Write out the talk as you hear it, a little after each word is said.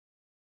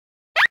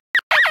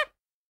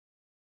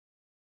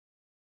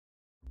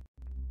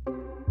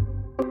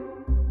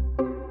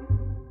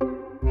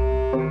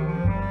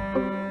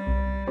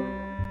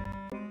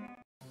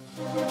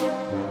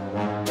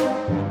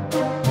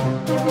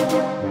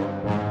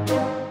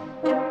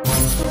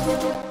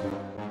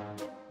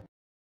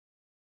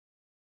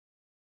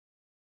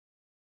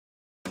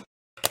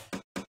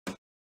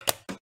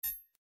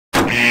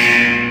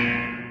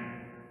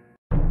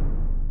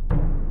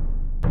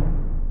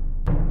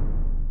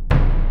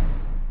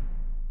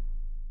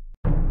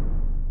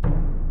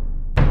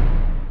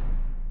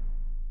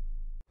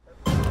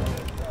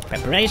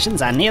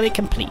Preparations are nearly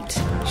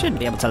complete. Should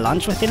be able to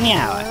launch within the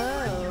hour.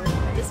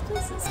 Oh, this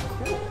place is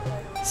cool.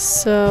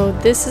 So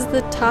this is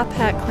the Top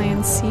Hat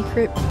Clan's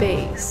secret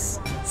base.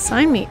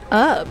 Sign me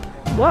up.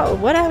 Whoa,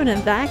 what happened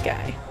to that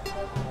guy?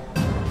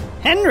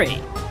 Henry!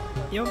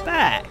 You're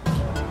back.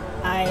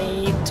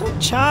 I took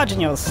charge in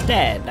your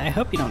stead. I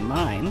hope you don't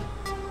mind.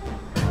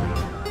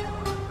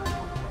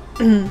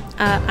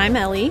 I'm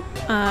Ellie.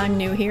 I'm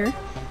new here.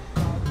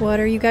 What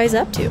are you guys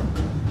up to?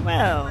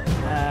 Well,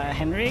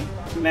 Henry,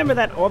 remember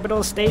that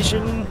orbital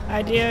station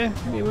idea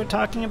we were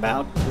talking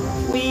about?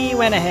 We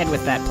went ahead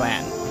with that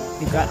plan.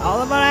 We've got all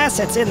of our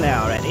assets in there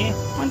already.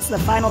 Once the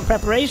final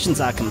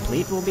preparations are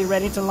complete, we'll be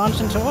ready to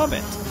launch into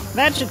orbit.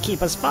 That should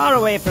keep us far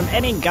away from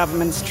any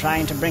governments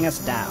trying to bring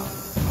us down.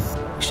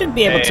 We should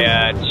be able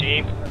to...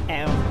 Chief?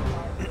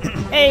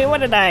 Hey, what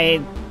did I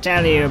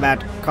tell you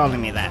about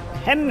calling me that?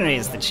 Henry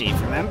is the chief,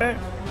 remember?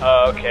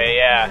 Oh, okay,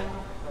 yeah.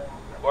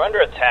 We're under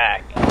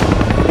attack.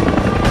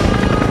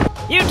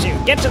 You two,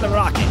 get to the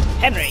rocket.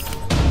 Henry.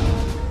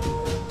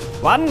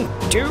 1,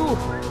 2,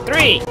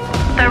 3.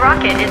 The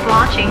rocket is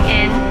launching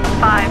in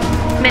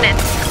 5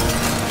 minutes.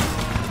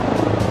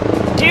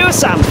 Do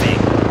something.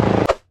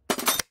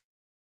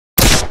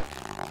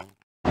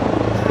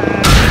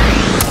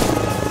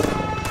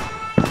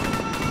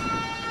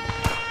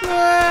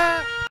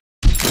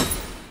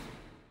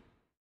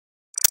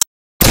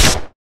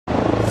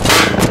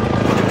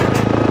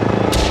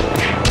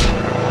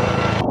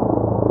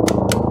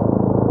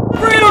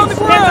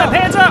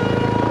 Hands up!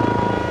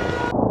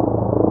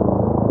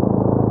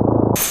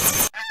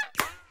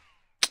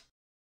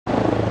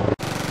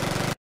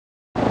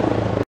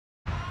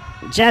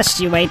 Just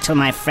you wait till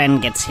my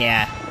friend gets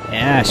here.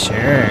 Yeah,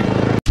 sure.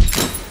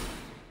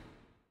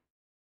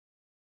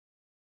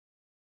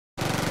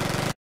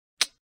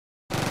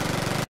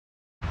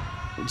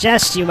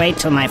 Just you wait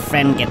till my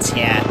friend gets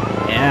here.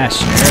 Yeah,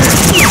 sure.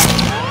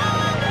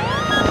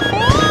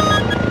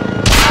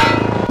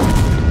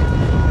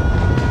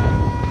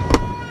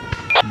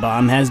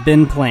 Bomb has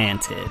been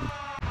planted.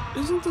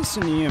 Isn't this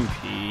an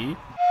EMP?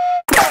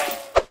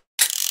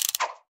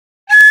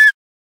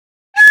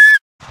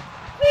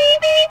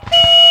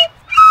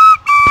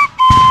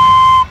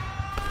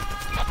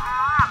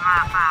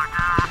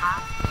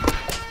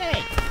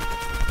 Hey!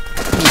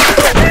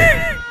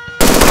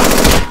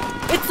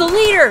 It's the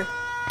leader!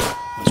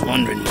 I was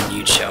wondering when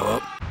you'd show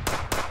up.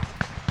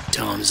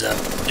 Time's up.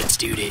 Let's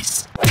do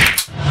this.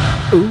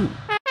 Ooh.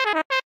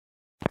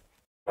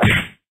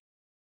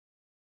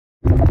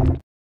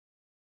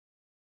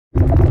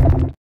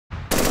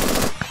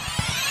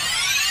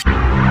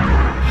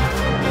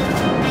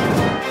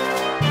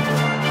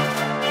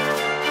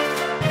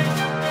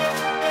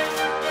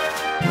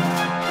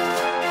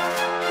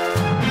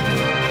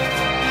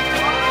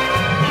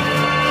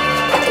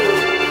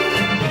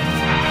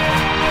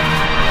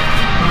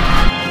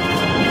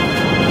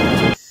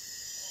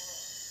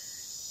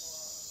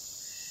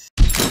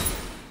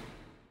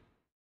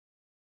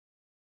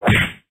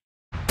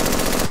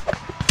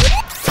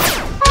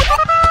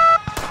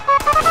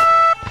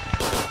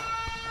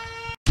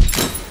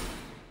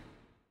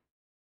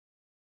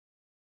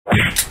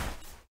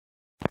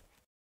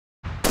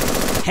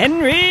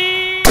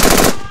 Henry!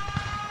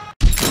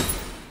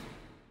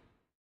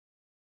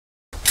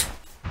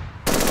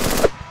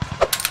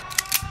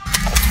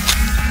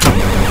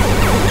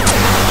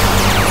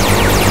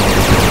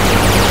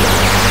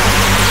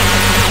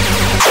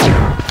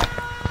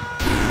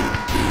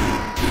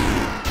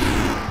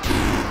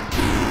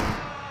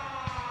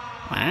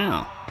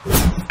 Wow.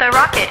 The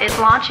rocket is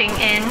launching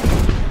in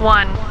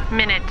 1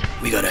 minute.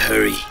 We gotta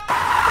hurry.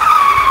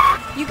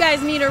 You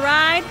guys need a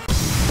ride?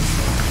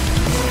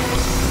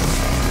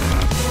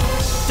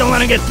 Don't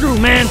let him get through,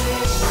 man!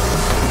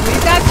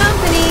 We've got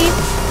company!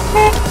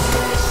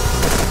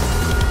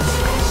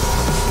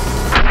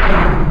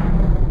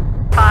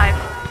 5,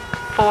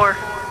 4,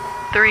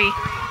 3,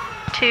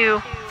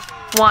 2,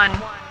 1.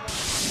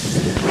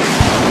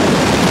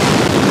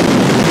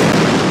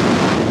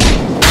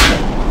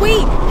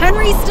 Wait!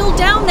 Henry's still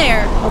down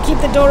there! I'll keep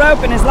the door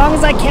open as long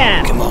as I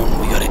can. Come on,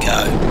 we gotta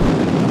go.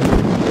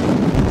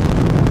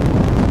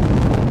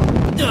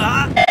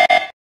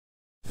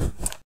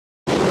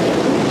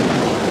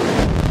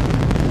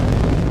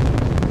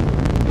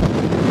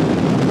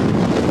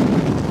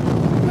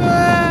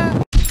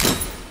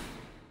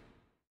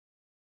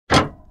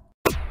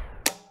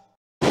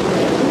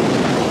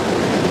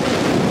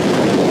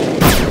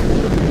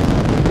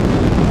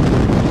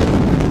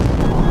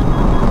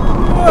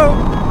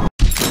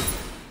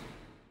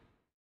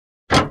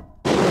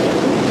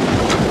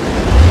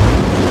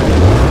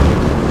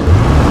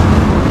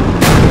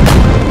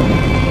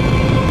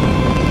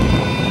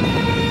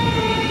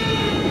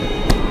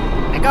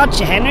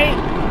 Gotcha, Henry.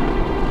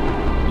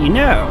 You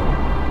know,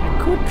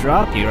 I could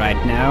drop you right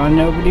now and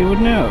nobody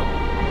would know.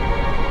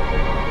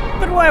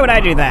 But why would I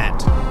do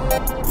that?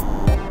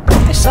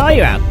 I saw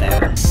you out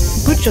there.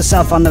 You put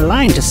yourself on the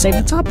line to save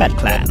the Top Hat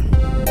clan.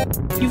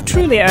 You've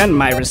truly earned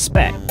my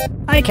respect.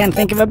 I can't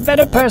think of a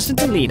better person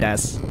to lead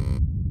us. You guys need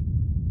a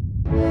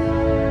ride? I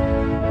can't think of a better person to lead us. I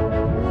can't think of a better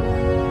person to lead us.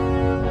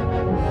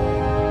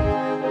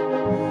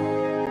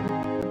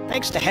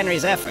 Thanks to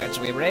Henry's efforts,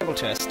 we were able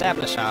to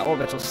establish our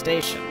orbital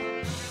station.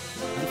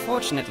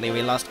 Unfortunately,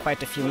 we lost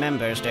quite a few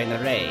members during the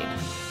raid.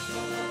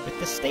 With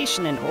the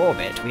station in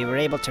orbit, we were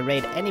able to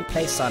raid any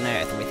place on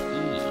Earth with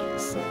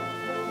ease.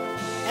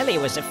 Ellie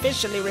was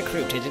officially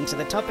recruited into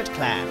the Tuppet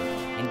clan,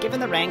 and given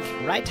the rank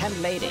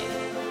Right-Hand Lady.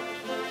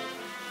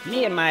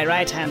 Me and my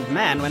right-hand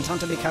man went on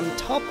to become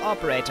top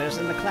operators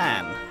in the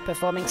clan,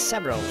 performing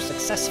several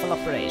successful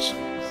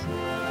operations.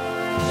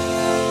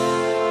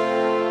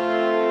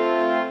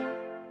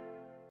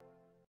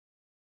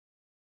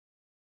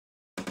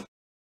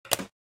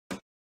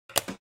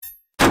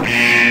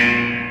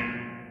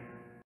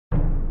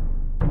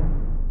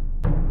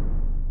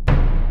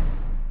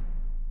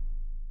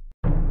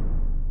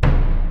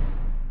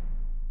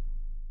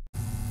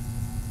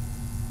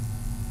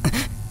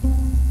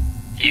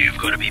 You've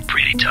got to be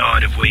pretty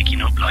tired of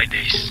waking up like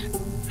this.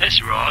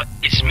 That's right,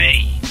 it's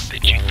me.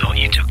 But you thought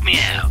you took me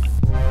out.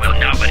 Well,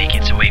 nobody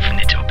gets away from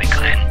the Tuppet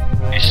clan.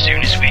 As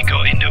soon as we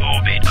got into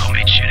orbit, I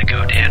made sure to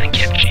go down and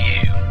capture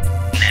you.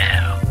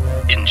 Now,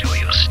 enjoy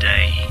your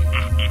stay.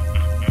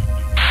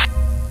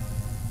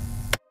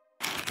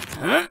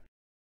 Huh?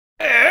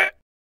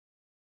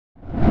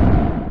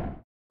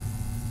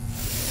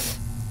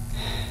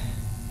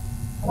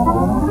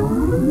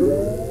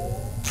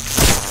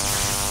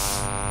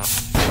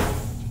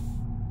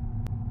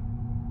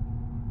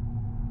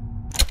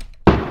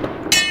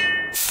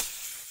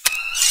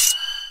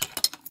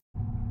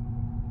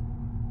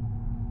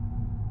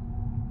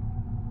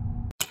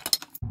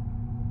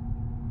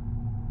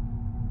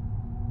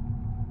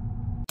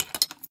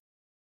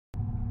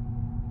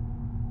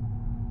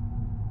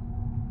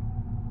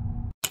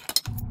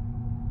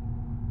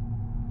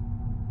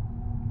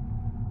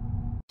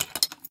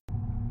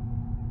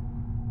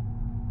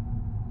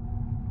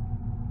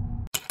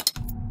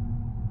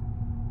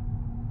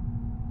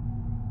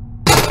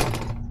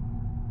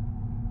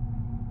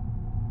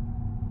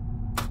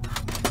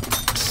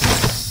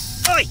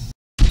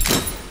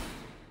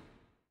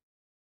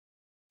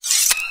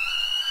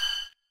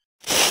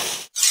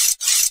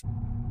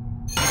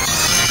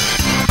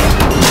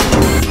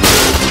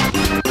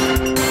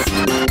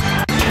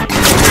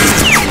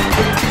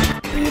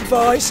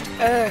 Advised,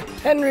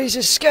 Henry's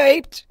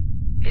escaped.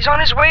 He's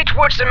on his way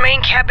towards the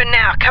main cabin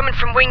now, coming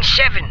from Wing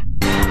 7.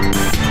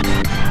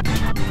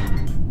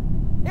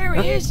 There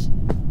he is.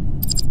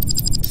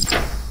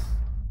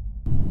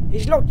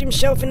 He's locked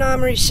himself in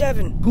Armory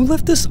 7. Who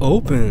left this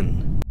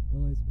open?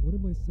 Guys, what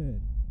have I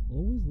said?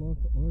 Always lock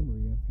the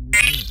armory after you're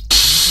done.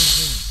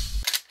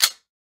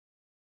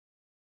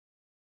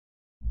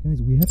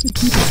 Guys, we have to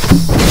keep it.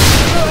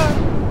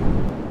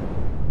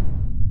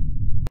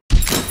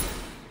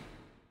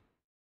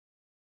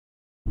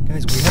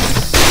 Guys, we have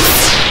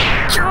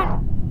to...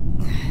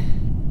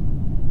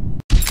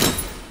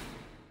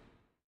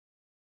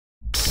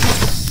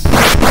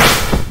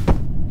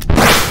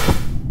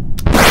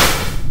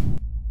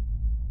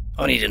 I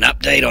need an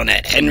update on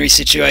that Henry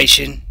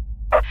situation. He's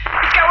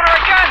got one of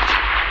our guns!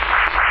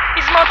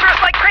 He's monster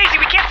us like crazy,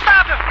 we can't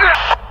stop him!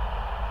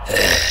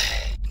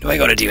 Do I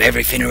gotta do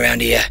everything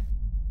around here?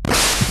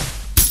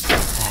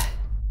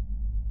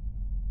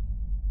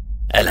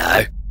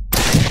 Hello?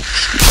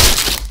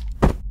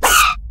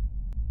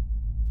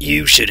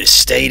 You should have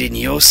stayed in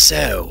your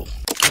cell.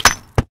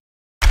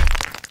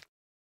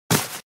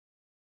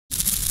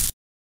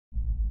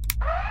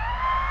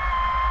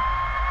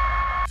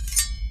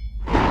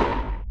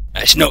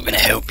 That's not gonna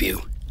help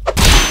you.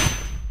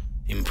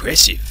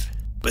 Impressive,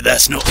 but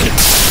that's not gonna...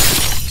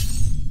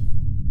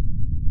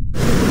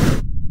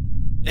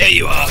 There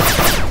you are.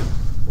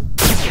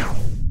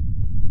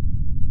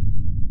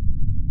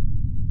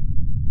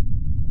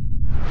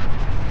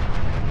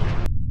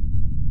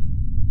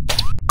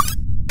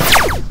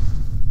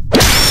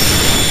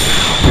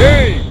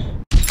 Hey!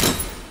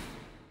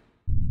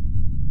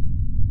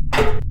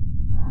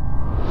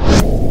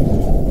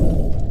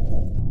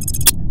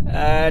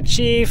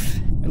 Chief,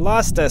 we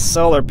lost a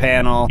solar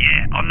panel.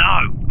 Yeah, I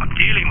know. I'm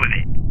dealing with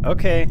it.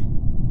 Okay.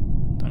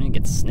 Don't even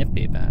get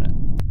snippy about it.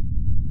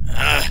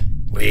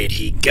 Where'd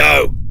he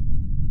go?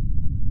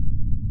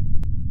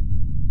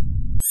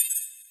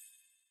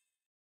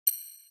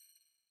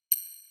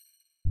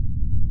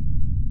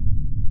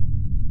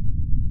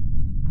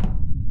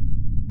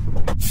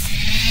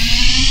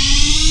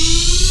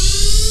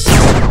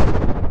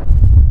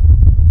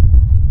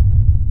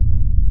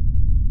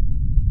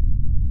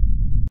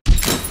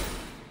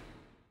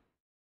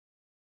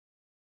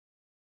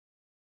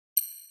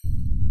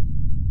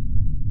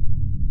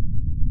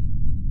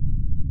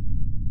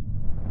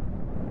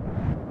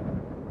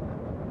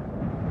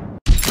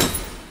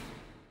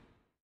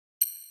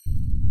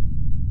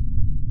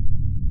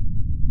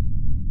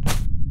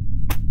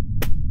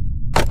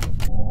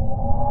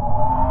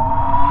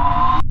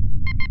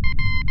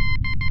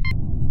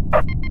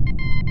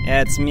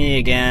 Yeah, it's me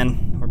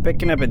again. We're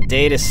picking up a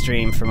data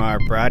stream from our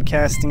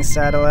broadcasting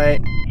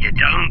satellite. You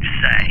don't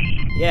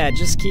say. Yeah,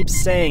 just keep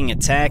saying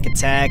attack,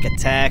 attack,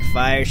 attack,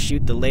 fire,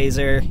 shoot the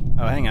laser.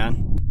 Oh, hang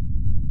on.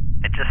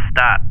 It just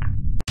stopped.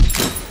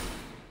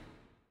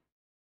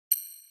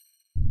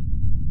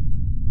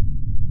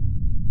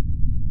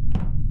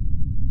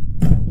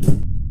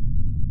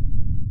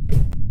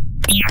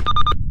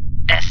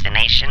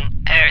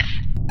 destination, Earth.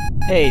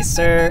 Hey,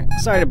 sir.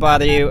 Sorry to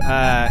bother you.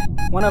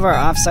 One of our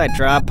offsite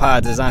drop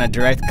pods is on a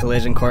direct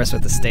collision course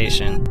with the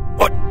station.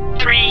 What?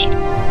 3, 2,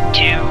 1.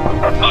 Get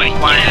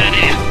out of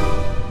here.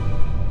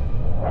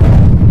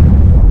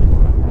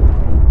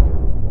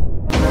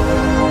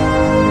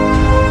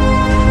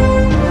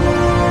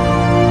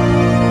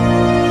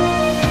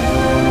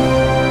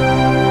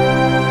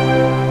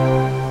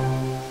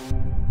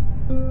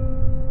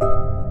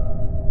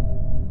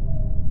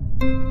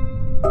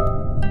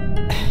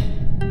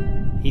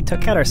 He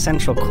took out our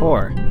central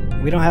core.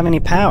 We don't have any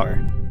power.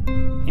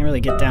 Can't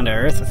really get down to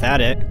Earth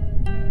without it.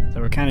 So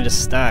we're kinda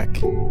just stuck.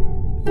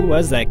 Who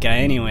was that guy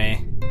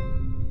anyway?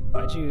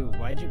 Why'd you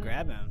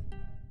grab him?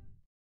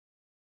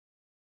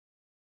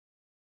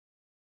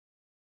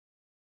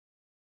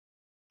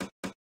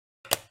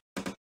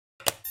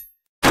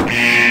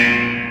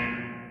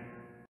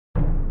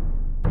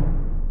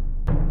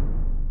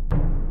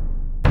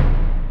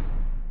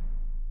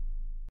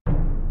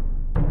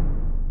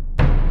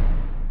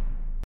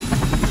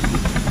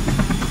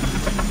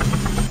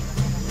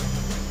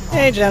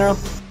 Hey, General.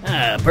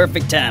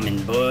 Perfect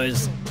timing,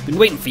 boys. Been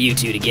waiting for you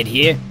two to get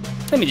here.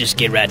 Let me just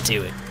get right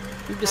to it.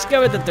 We've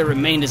discovered that the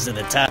remainders of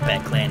the Top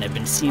Hat clan have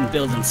been seen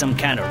building some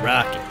kind of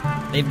rocket.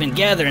 They've been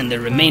gathering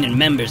their remaining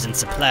members and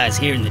supplies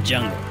here in the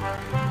jungle.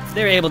 If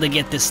they're able to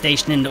get this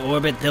station into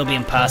orbit, they'll be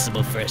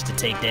impossible for us to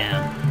take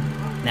down.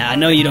 Now, I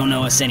know you don't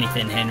know us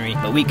anything, Henry,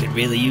 but we could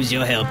really use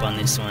your help on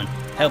this one.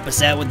 Help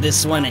us out with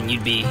this one, and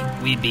we'd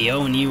be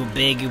owing you a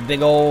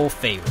big old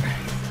favor.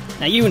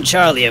 Now, you and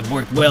Charlie have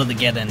worked well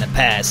together in the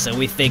past, so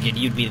we figured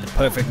you'd be the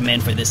perfect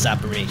men for this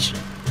operation.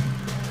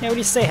 Yeah, what do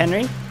you say,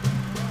 Henry?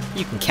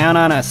 You can count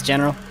on us,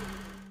 General.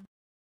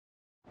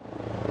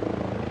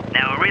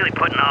 Now we're really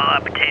putting all our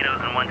potatoes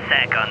in one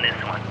sack on this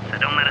one, so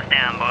don't let us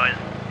down, boys.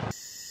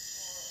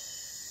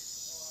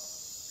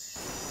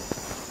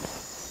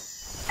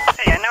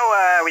 Hey, I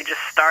know we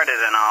just started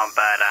and all,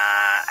 but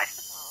I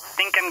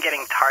think I'm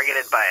getting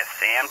targeted by a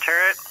SAM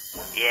turret.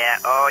 Yeah,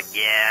 oh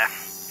yeah.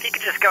 If you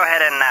could just go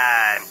ahead and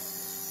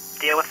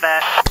deal with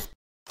that.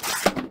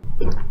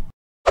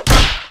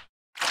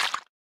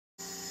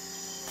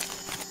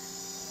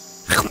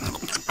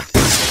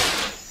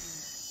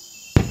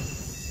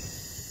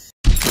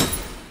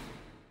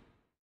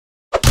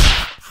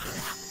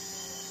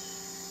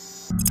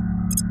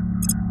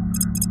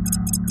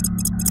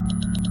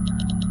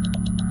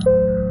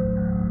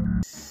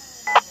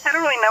 I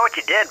don't really know what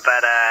you did,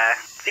 but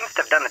seems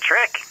to have done the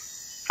trick.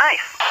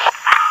 Nice.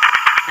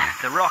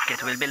 The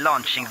rocket will be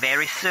launching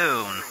very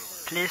soon.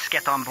 Please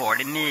get on board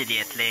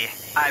immediately.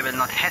 I will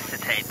not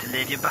hesitate to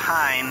leave you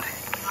behind.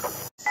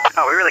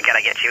 Oh, we really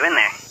gotta get you in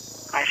there.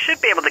 I should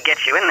be able to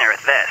get you in there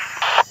with this.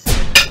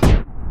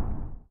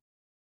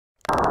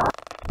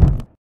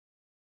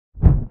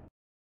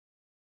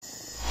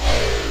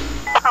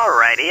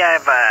 Alrighty,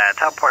 I've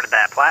teleported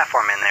that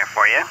platform in there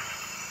for you.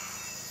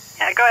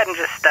 Yeah, go ahead and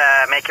just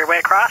make your way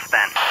across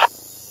then.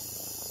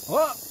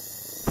 Whoa!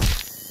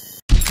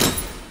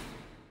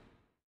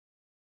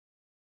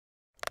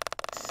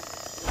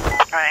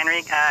 Alright,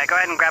 Henry, go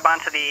ahead and grab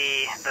onto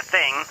the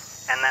thing,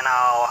 and then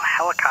I'll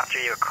helicopter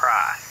you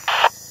across.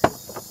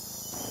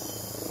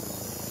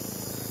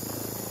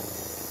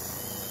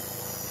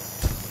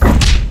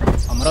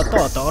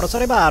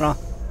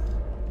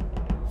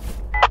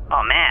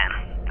 Oh man,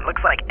 it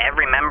looks like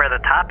every member of the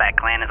Top Hat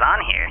clan is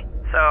on here.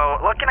 So,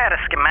 looking at a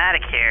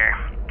schematic here,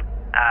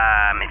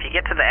 if you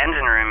get to the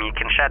engine room, you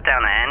can shut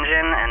down the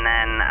engine, and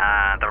then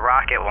the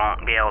rocket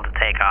won't be able to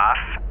take off,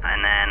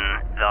 and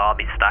then they'll all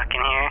be stuck in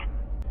here.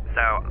 So,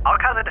 I'll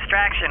cause a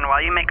distraction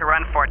while you make a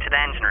run for it to the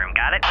engine room,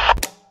 got it?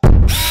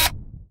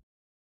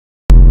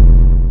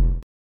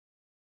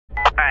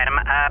 Alright, I'm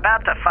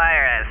about to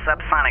fire a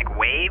subsonic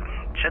wave.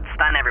 Should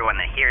stun everyone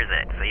that hears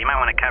it, so you might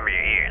want to cover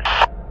your ears.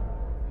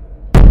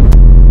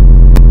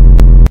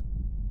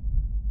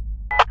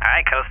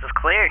 Alright, coast is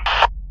clear.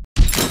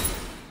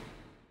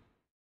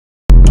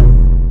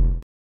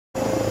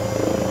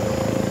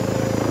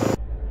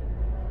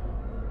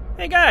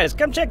 Hey guys,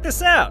 come check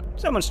this out.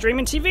 Someone's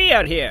streaming TV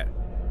out here.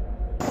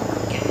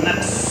 Getting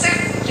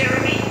upset,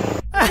 Jeremy.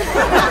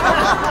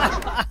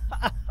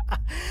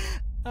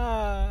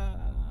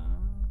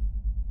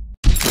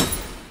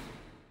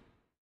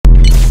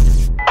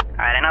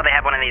 Alright, I know they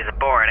have one of these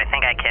aboard. I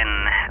think I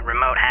can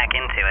remote hack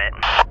into it.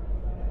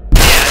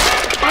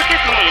 Look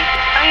at me.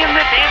 I am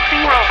the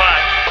dancing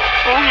robot.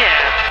 Oh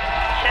yeah.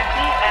 Check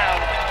me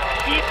out.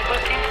 Keep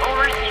looking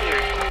over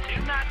here. Do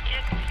not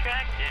get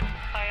distracted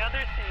by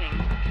other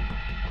things.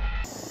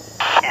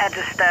 Yeah,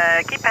 just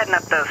keep heading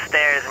up those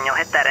stairs and you'll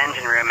hit that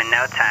engine room in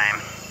no time.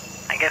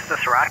 I guess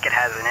this rocket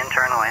has an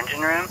internal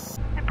engine room.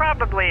 It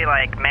probably,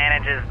 like,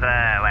 manages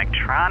the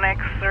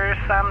electronics or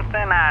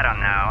something. I don't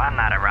know. I'm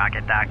not a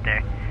rocket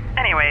doctor.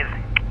 Anyways,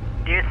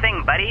 do your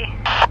thing, buddy.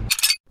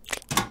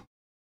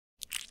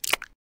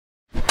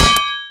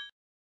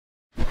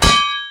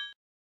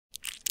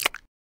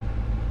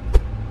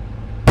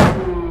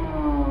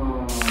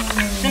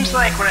 Seems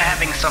like we're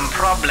having some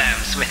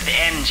problems with the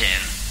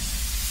engine.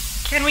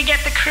 Can we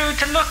get the crew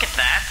to look at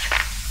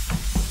that?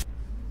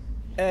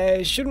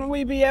 shouldn't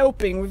we be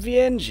helping with the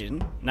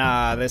engine?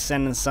 Nah, they're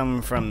sending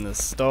some from the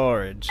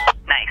storage.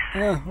 Nice.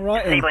 Oh,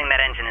 right. Disabling that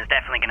engine is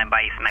definitely going to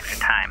buy you some extra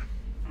time.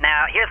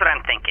 Now, here's what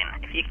I'm thinking.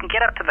 If you can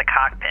get up to the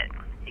cockpit,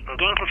 you can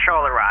gain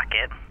control of the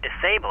rocket,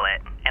 disable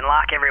it, and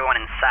lock everyone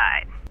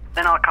inside.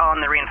 Then I'll call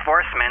in the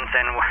reinforcements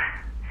and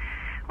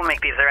we'll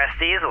make these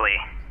arrests easily.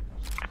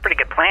 It's a pretty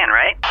good plan,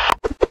 right?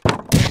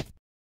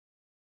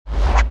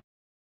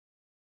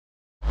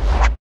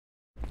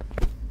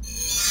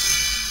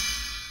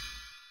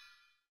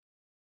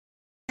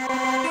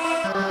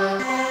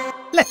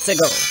 Let's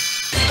go.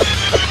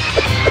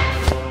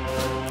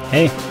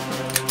 Hey.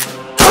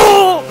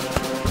 Oh!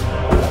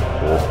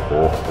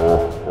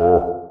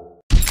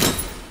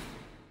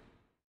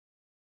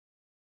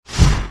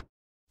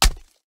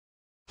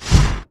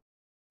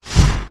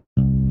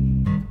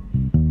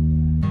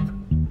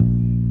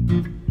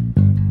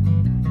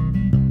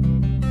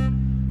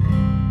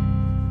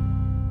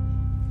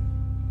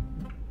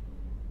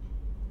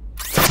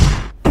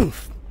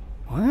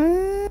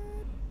 What?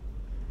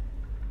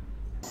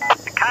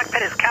 The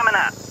cockpit is coming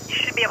up. You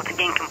should be able to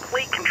gain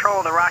complete control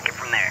of the rocket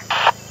from there.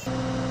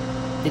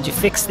 Did you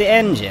fix the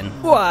engine?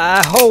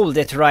 Why, hold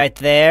it right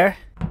there.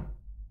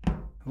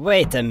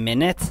 Wait a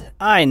minute.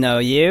 I know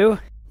you.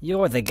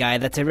 You're the guy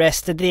that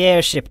arrested the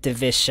airship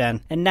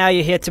division, and now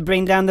you're here to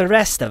bring down the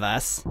rest of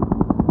us.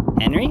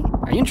 Henry,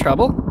 are you in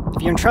trouble?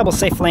 If you're in trouble,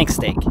 say flank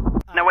steak.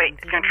 No, wait.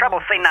 If you're in trouble,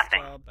 say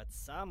nothing.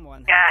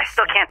 Yeah, I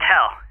still can't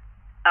tell.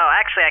 Oh,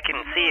 actually, I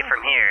can see it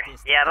from here.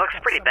 Yeah, it looks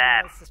pretty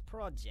bad.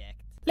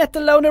 Let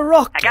alone a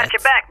rocket. I got your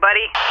back,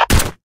 buddy.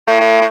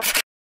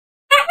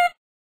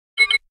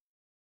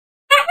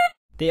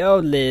 The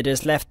old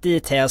leaders left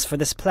details for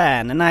this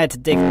plan, and I had to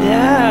dig...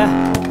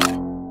 Yeah.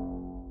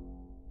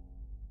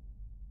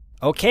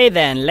 Okay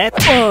then,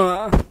 let's... You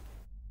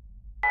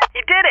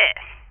did it!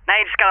 Now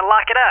you just gotta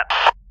lock it up.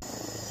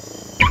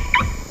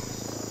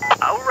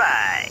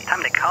 Alright,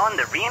 time to call in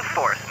the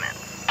reinforcements.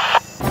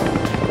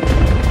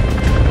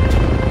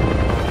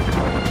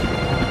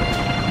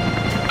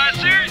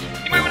 Sir,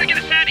 you might want to get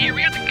us out of here.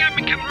 We got the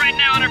government coming right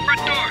now on our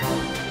front door.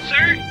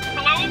 Sir?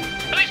 Hello?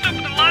 At least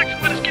open the locks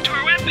and let us get to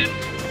our weapons.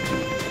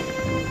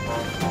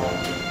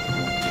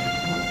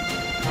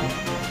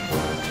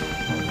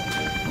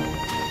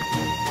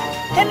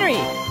 Henry!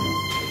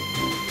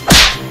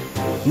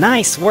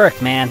 Nice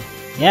work, man.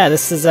 Yeah,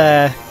 this is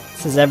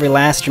every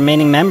last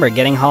remaining member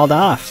getting hauled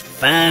off.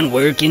 Fine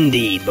work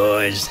indeed,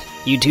 boys.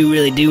 You two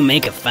really do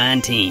make a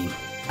fine team.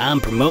 I'm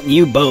promoting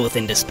you both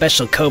into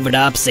special covert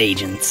ops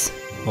agents.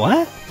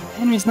 What?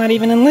 Henry's not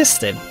even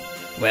enlisted.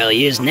 Well,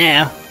 he is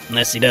now,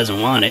 unless he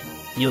doesn't want it.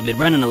 You'll be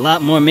running a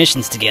lot more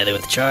missions together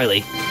with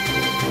Charlie.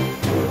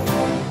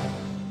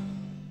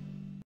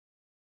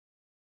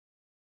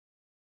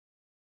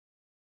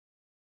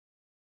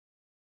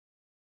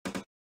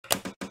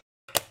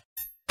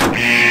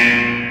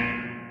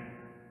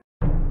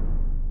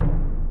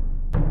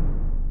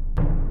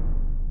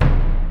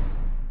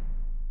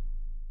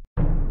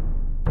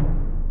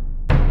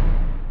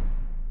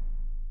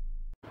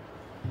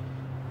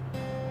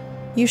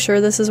 You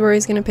sure this is where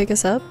he's gonna pick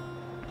us up?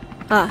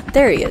 Ah,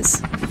 there he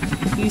is.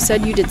 You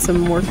said you did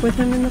some work with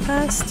him in the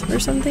past, or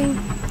something?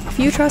 If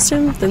you trust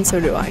him, then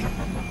so do I.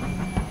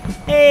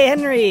 Hey,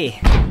 Henry!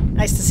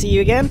 Nice to see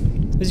you again.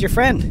 Who's your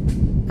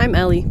friend? I'm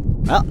Ellie.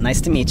 Well,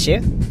 nice to meet you.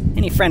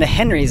 Any friend of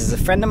Henry's is a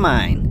friend of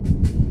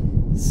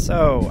mine.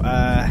 So,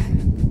 I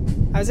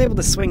was able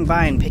to swing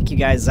by and pick you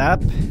guys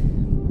up,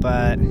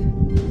 but,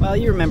 well,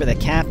 you remember the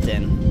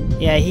captain.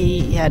 Yeah,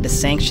 he had to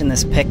sanction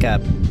this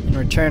pickup. In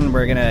return,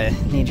 we're gonna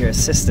need your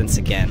assistance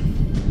again.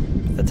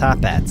 With the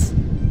top hats.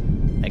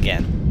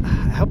 Again.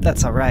 I hope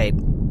that's alright.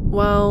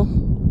 Well,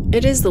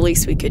 it is the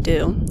least we could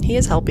do. He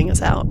is helping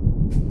us out.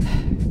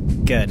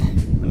 Good.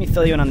 Let me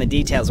fill you in on the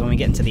details when we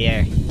get into the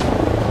air.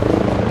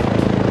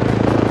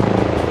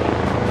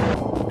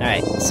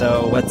 Alright,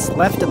 so what's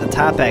left of the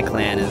Top Hat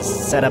clan is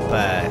set up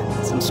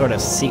some sort of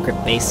secret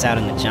base out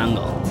in the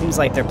jungle. Seems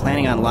like they're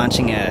planning on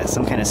launching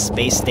some kind of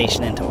space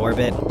station into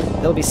orbit.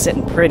 They'll be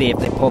sitting pretty if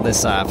they pull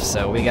this off,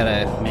 so we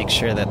gotta make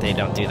sure that they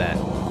don't do that.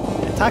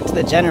 I talked to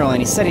the general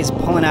and he said he's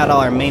pulling out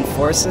all our main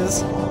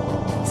forces.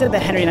 He said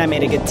that Henry and I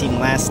made a good team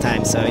last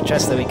time, so he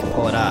trusts that we can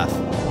pull it off.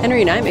 Henry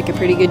and I make a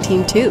pretty good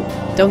team too.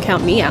 Don't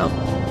count me out.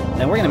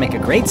 Then we're gonna make a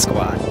great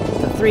squad.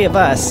 The three of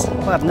us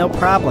will have no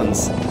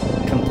problems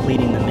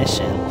completing the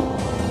mission.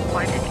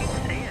 Why did you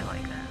say it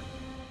like that?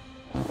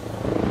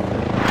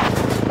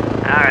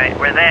 Alright,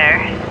 we're there.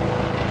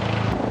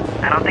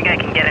 I don't think I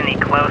can get any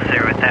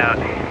closer without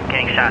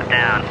getting shot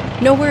down.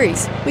 No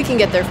worries. We can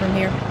get there from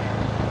here.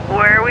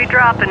 Where are we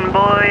dropping,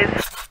 boys?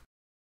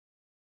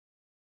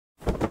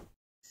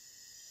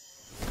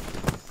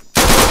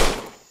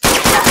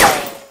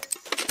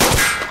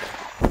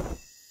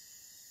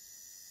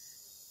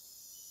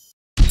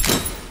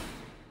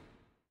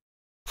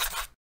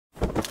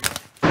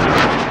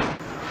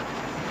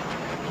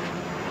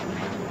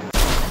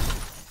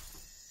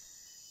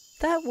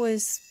 That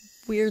was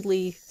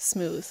weirdly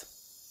smooth.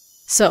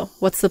 So,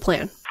 what's the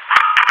plan?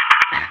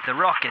 The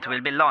rocket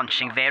will be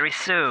launching very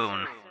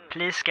soon.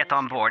 please get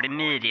on board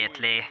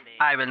immediately.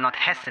 I will not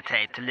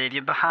hesitate to leave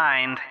you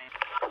behind.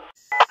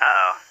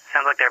 Uh-oh.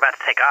 Sounds like they're about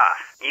to take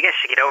off. You guys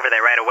should get over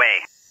there right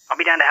away. I'll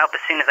be down to help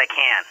as soon as I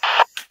can.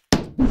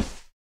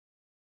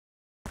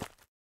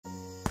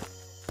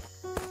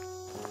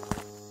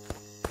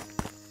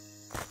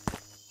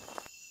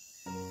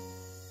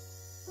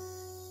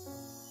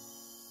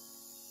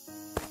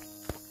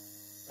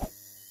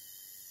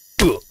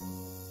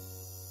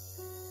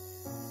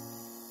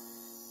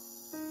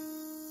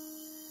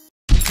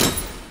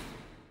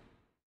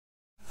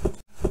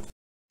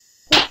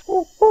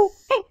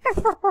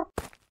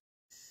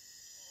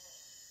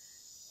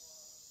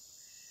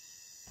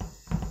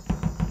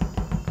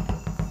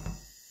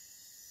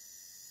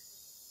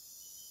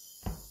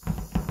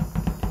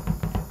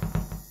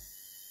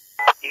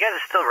 You guys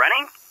are still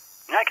running?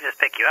 I can just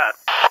pick you up.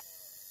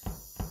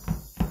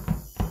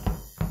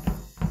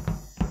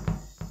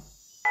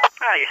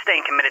 Oh, you're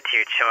staying committed to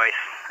your choice.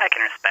 I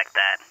can respect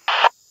that.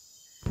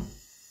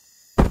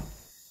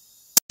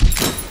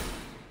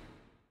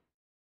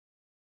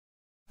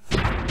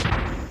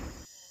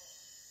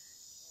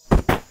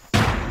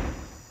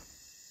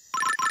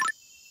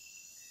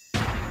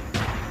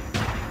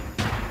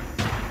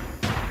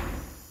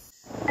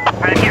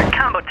 Right here,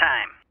 combo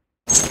time.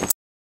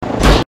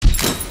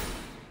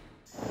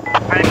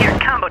 Right here,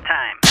 combo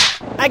time.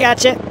 I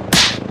gotcha.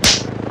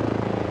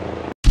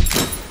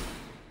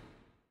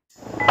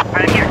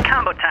 Right here,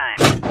 combo time.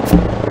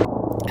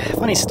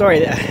 Funny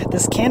story,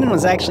 this cannon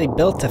was actually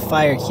built to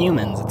fire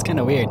humans. It's kind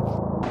of weird.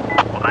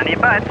 Hold on to your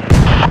butts.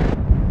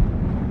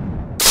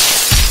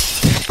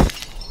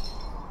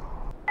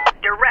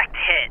 Direct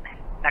hit.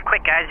 Now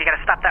quick guys, you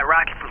gotta stop that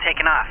rocket from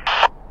taking off.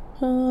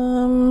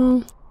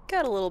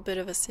 Got a little bit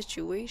of a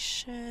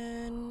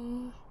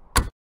situation.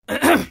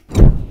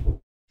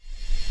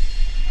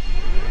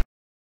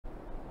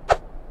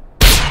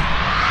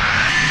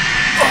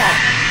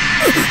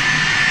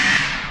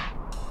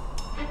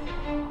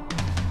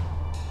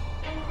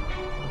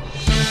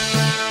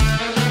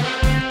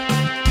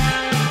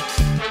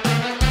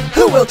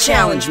 Who will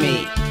challenge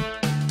me?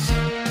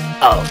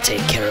 I'll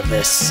take care of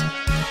this.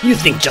 You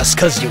think just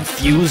 'cause you've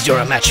fused you're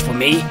a match for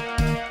me?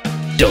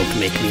 Don't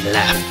make me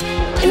laugh.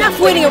 Enough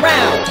waiting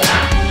around!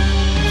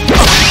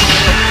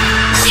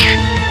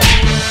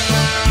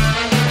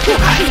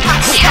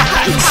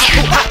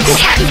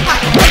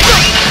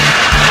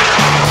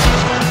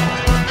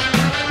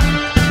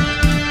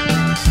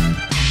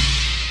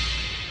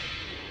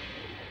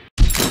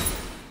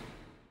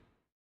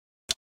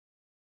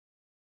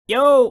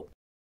 Yo!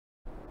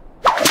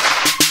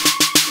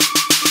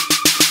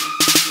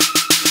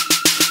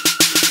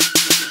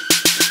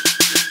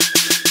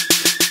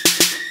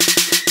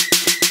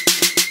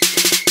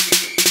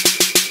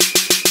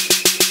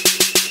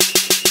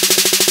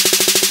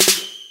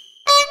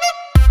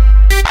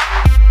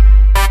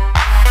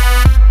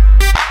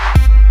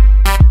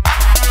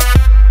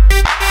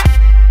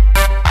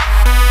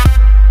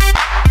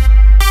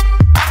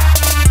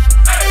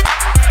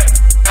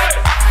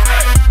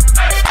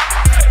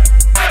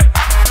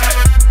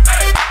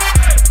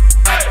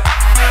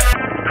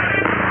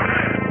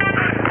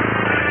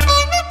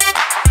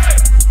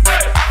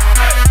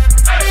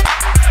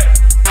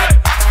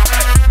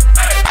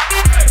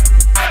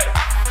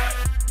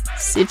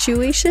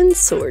 Situation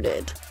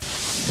sorted.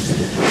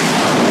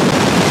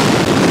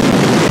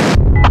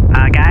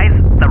 Guys,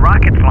 the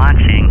rocket's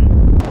launching.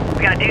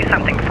 We gotta do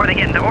something before they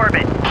get into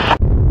orbit.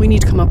 We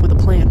need to come up with a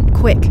plan.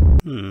 Quick.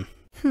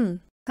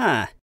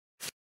 Huh.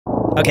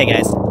 Okay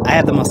guys, I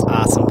have the most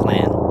awesome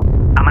plan.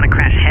 I'm gonna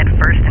crash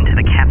headfirst into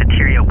the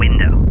cafeteria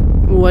window.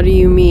 What do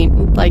you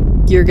mean? Like,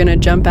 you're gonna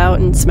jump out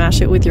and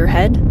smash it with your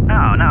head?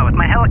 No, with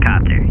my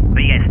helicopter. What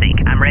do you guys think?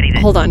 I'm ready to...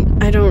 Hold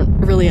on, I don't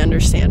really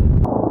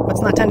understand.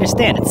 What's not to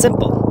understand? It's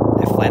simple.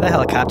 I fly the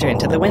helicopter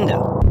into the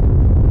window.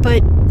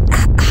 But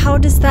how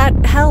does that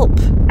help?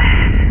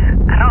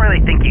 I don't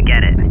really think you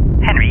get it.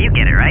 Henry, you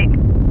get it, right?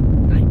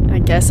 I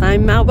guess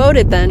I'm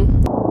outvoted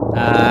then.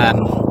 I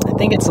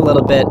think it's a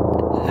little bit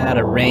out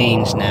of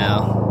range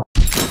now.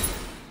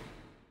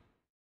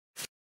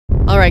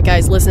 Alright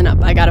guys, listen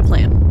up, I got a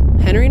plan.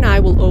 Henry and I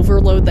will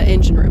overload the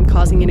engine room,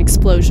 causing an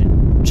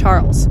explosion.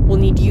 Charles, we'll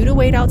need you to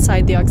wait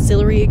outside the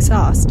auxiliary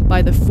exhaust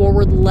by the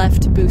forward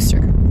left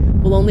booster.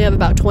 We'll only have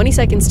about 20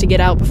 seconds to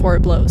get out before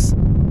it blows.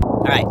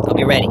 Alright, I'll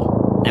be ready.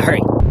 Now hurry.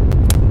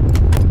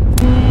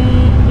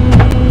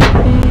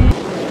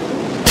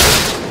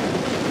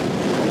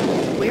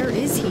 Where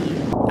is he?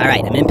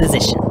 Alright, I'm in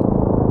position.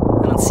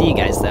 I don't see you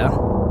guys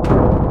though.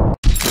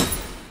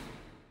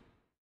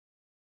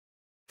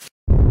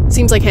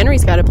 Seems like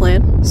Henry's got a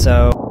plan.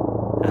 So...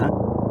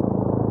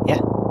 Yeah.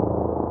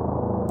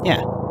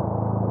 Yeah.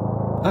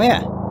 Oh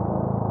yeah.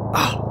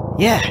 Oh,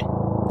 yeah.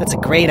 That's a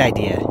great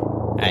idea.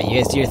 Alright, you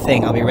guys do your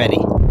thing, I'll be ready.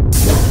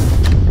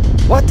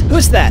 What?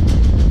 Who's that?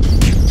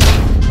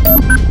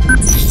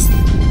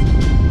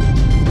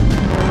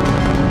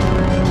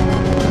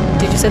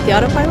 Did you set the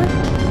autopilot?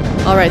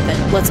 Alright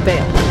then, let's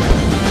bail.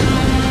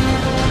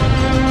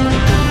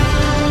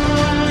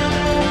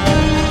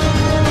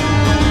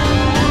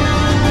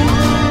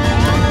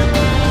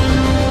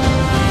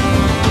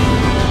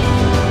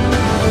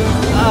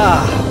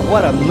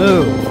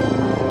 move.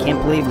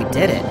 Can't believe we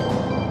did it.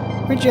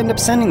 Where'd you end up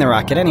sending the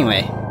rocket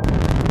anyway?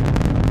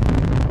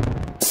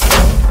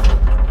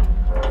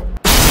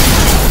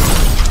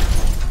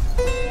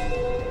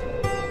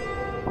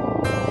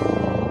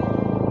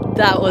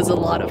 That was a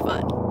lot of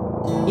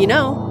fun. You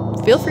know,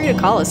 feel free to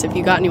call us if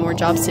you got any more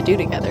jobs to do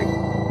together.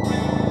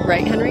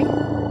 Right, Henry?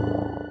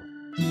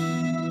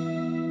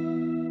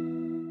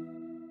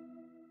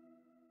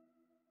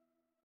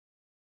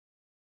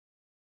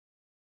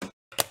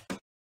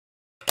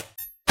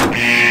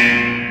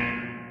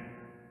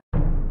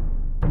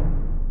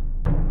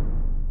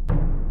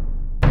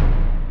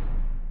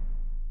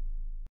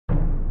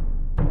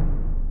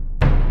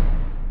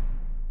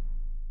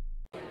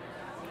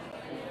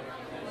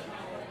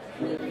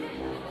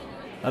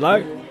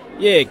 Hello?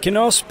 Yeah, can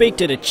I speak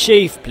to the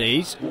chief,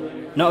 please?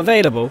 Not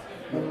available?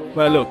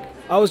 Well, look,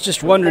 I was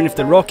just wondering if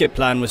the rocket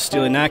plan was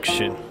still in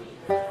action.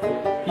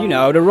 You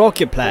know, the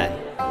rocket plan.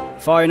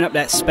 Firing up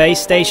that space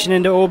station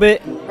into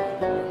orbit?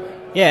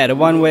 Yeah, the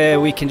one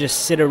where we can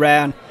just sit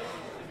around...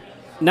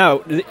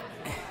 No,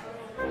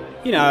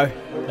 you know,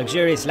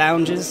 luxurious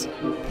lounges,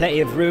 plenty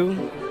of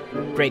room,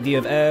 great view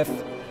of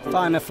Earth,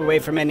 far enough away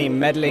from any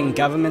meddling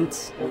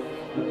governments.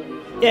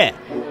 Yeah,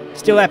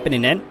 still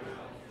happening then.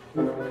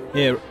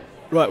 Yeah,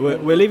 right,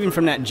 we're leaving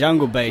from that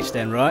jungle base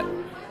then, right?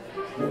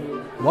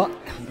 What?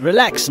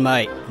 Relax,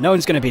 mate. No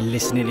one's going to be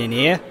listening in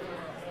here.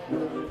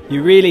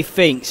 You really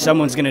think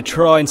someone's going to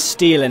try and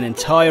steal an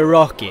entire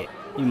rocket?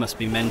 You must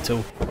be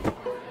mental.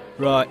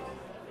 Right.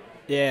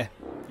 Yeah,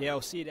 I'll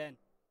see you then.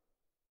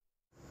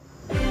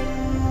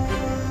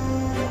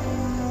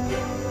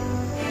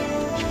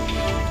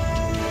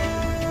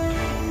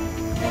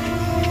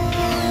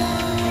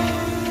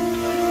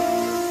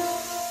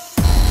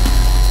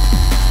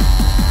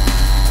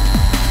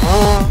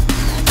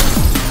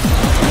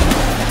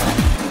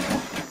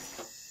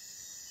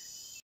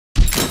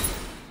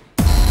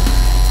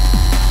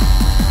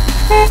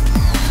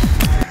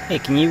 Hey,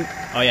 can you...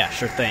 Oh yeah,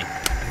 sure thing.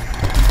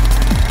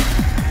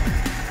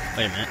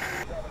 Wait a minute.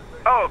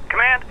 Oh,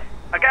 Command,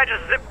 a guy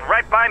just zipped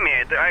right by me.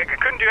 I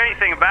couldn't do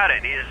anything about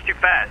it. He's too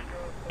fast.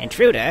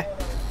 Intruder?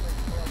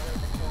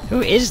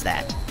 Who is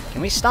that?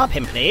 Can we stop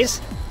him, please?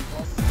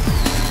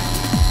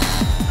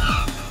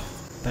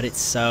 But it's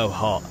so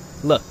hot.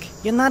 Look,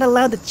 you're not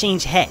allowed to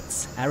change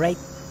heads, alright?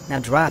 Now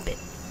drop it.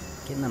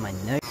 Getting on my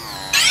nerves.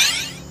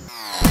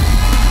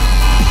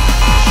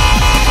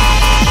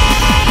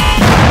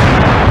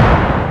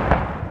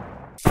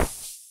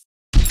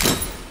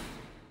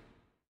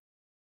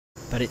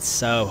 But it's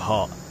so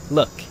hot.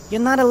 Look,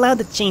 you're not allowed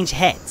to change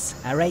heads,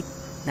 alright?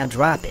 Now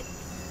drop it.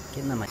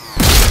 Getting on my...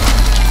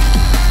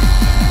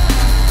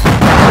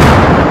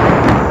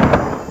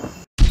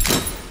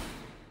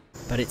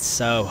 But it's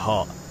so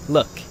hot.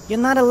 Look, you're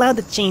not allowed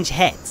to change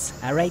heads,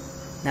 alright?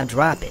 Now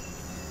drop it.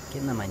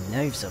 Getting on my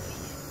nerves over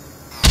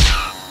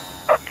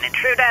here. An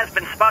intruder has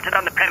been spotted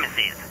on the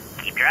premises.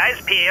 Keep your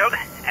eyes peeled,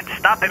 and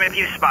stop him if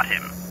you spot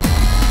him.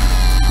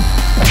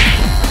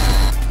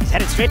 He's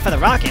headed straight for the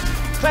rocket.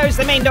 Close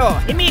the main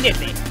door,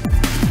 immediately!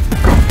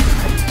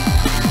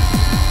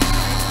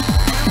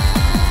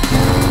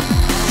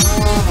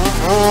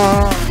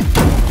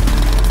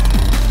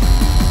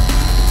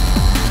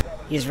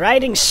 He's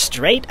riding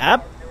straight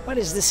up? What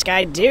is this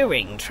guy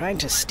doing? Trying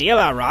to steal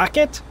our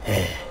rocket?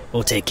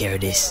 We'll take care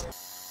of this.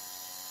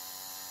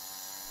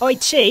 Oi,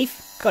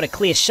 Chief. Got a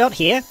clear shot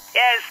here.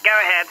 Yes, go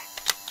ahead.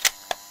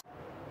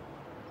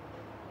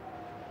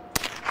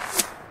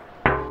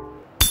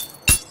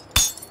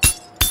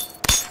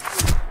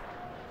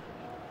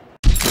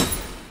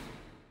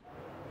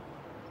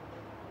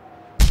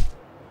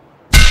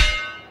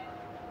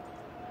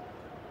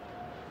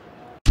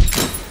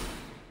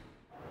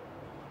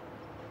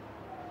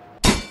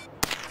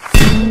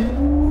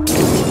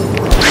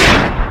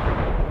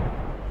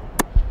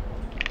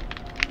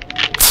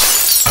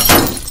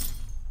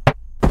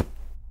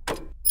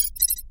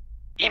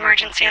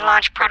 Emergency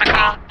launch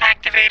protocol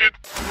activated.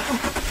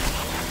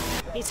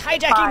 He's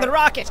hijacking the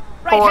rocket!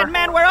 Right-hand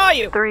man, where are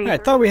you? 3, I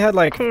thought we had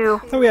like...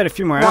 2, I thought we had a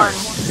few more 1.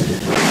 hours.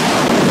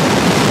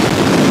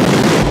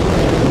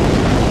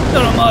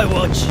 Not on my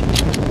watch.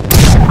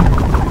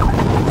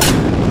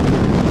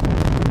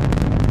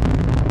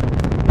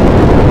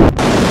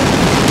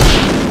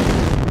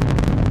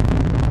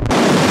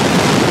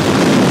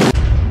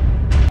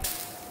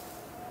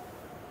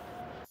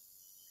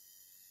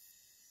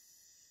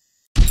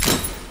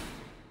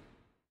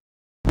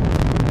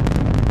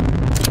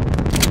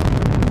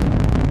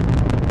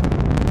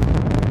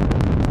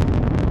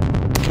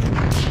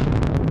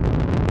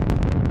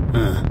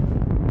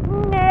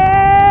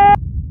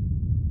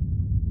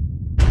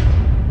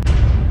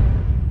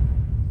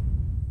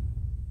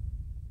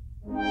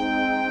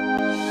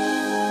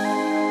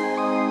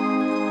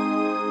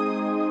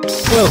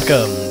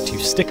 Welcome to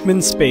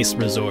Stickman Space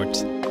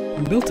Resort.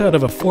 Built out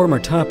of a former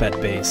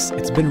Toppat base,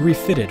 it's been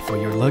refitted for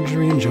your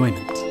luxury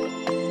enjoyment.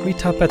 We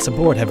Toppats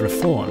aboard have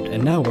reformed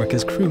and now work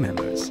as crew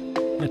members.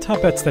 The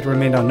Toppats that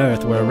remained on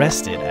Earth were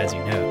arrested, as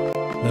you know.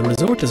 The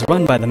resort is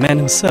run by the man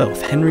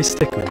himself, Henry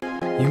Stickman.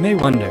 You may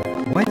wonder,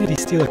 Why did he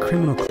steal a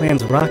criminal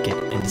clan's rocket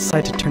and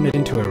decide to turn it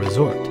into a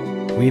resort?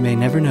 We may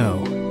never know,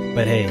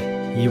 but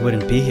hey, you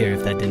wouldn't be here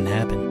if that didn't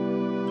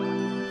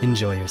happen.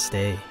 Enjoy your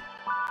stay.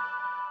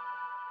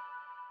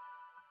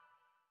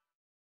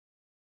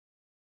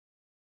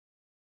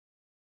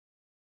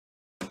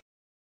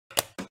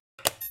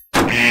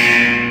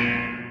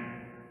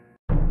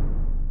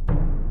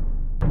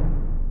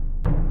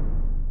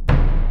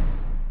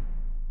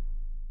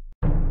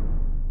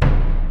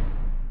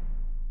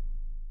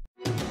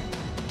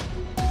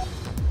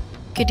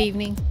 Good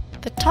evening.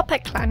 The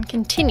Toppat clan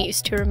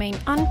continues to remain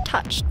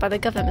untouched by the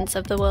governments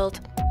of the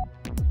world.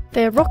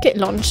 Their rocket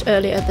launch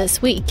earlier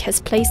this week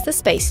has placed the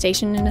space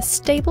station in a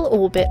stable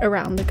orbit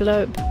around the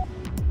globe.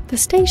 The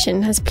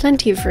station has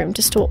plenty of room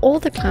to store all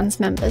the clan's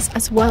members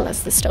as well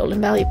as the stolen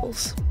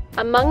valuables.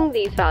 Among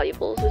these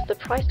valuables was the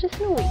priceless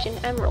Norwegian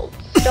emerald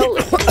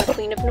stolen from the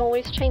Queen of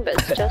Norway's chambers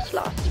just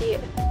last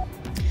year.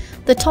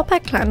 The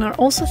Toppat clan are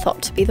also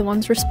thought to be the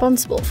ones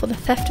responsible for the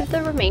theft of the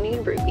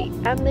Romanian ruby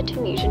and the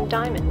Tunisian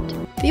diamond.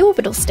 The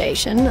orbital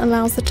station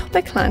allows the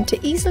Toppat clan to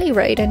easily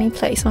raid any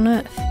place on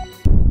Earth.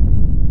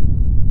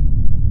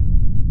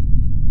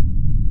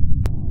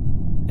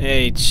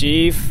 Hey,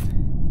 Chief.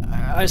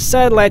 Our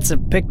satellites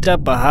have picked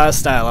up a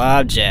hostile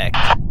object.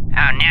 Oh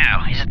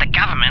no, is it the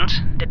government?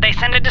 Did they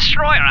send a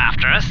destroyer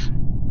after us?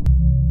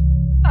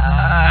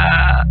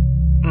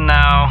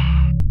 No.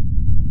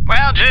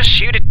 Well, just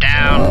shoot it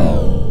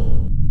down.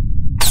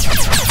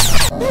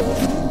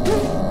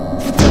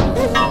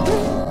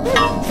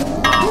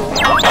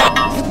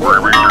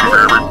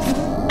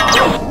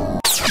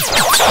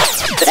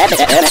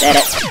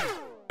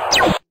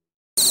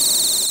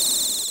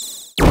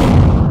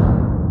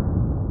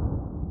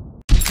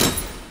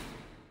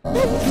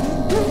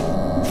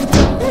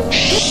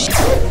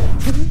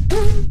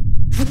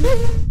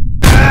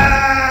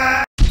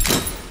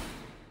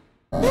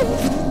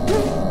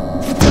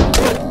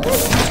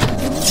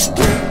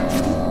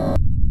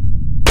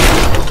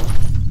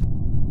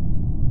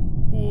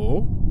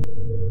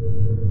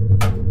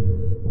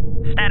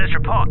 Status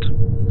report.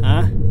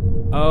 Huh?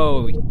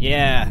 Oh,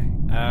 yeah.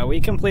 We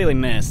completely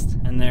missed,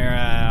 and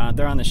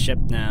they're on the ship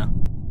now.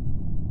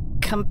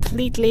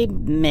 Completely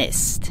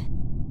missed.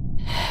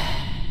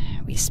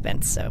 We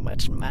spent so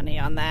much money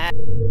on that.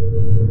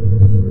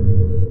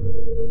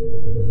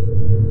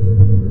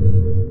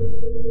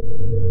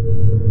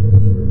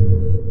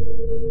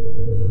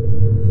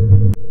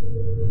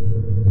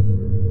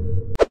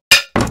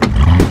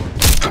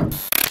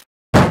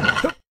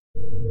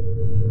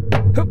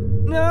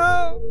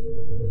 No!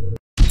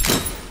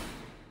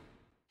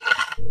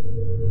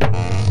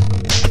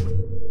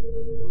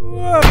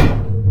 Whoa.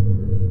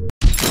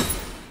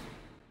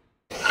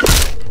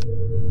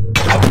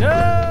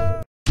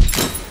 No!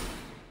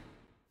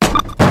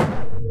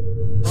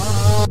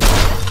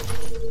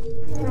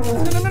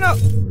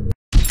 No!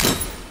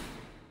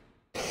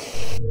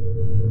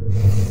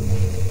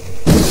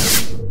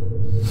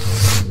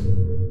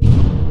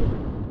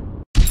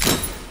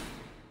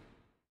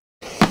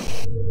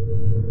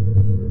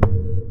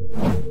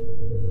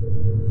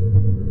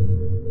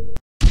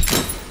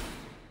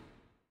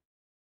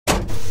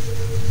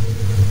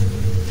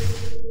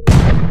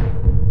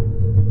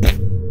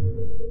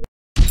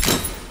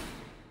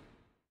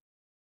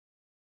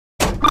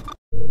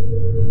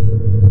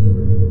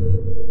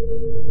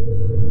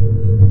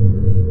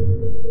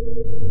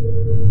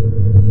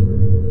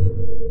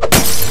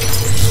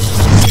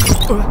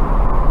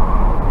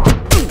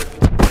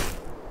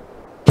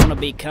 Gonna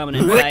be coming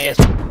in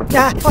fast.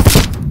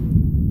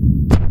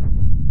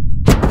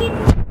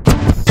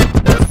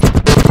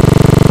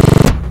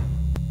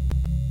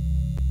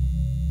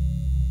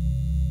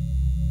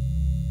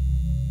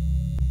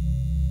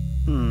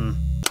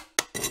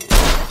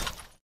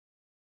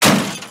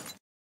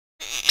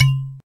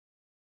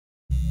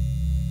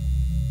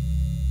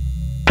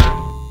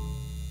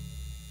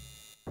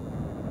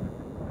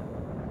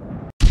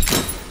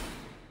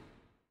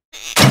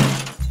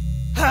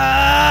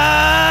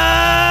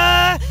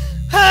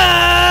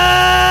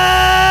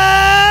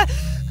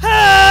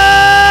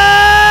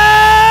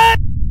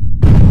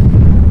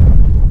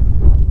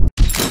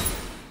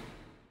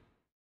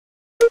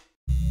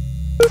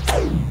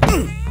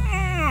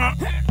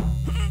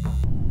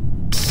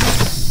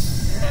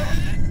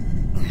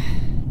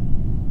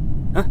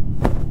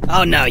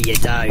 Oh no you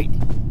don't.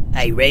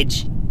 Hey Reg,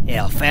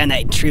 yeah, I found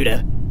that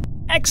intruder.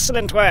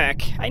 Excellent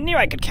work. I knew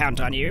I could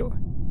count on you.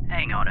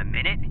 Hang on a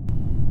minute.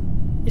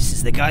 This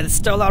is the guy that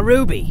stole our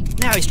ruby.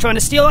 Now he's trying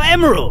to steal our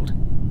emerald.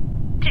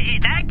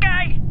 That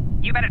guy?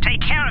 You better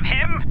take care of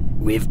him.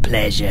 With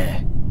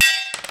pleasure.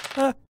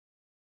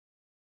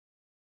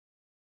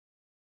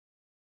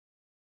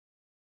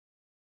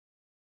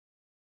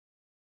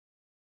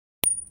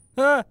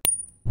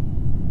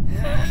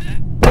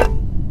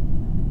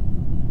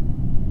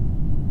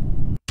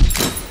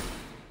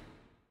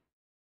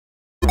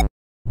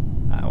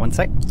 One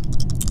sec.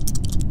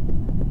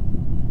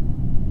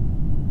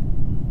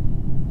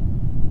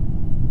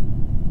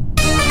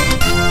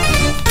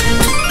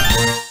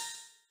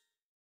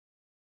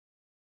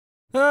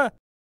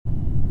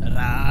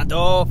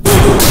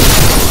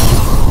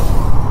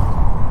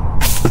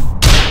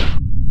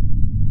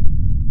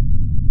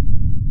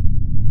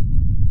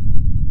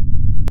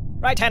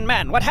 Right-hand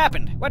man, what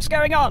happened? What's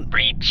going on?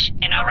 Breach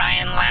in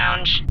Orion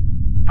Lounge.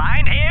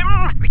 Find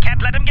him! We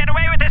can't let him get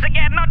away with this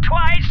again, not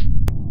twice!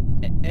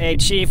 Hey,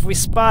 Chief, we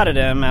spotted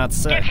him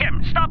outside. Get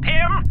him! Stop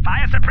him!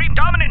 Fire Supreme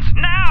Dominance,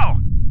 now!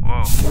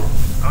 Whoa.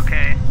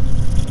 Okay.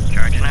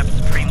 Charging up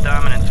Supreme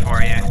Dominance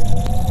for you.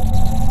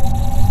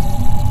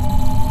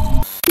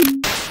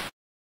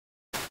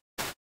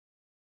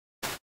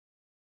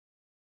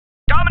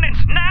 Dominance,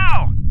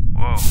 now!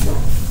 Whoa.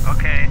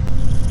 Okay.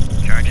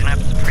 Charging up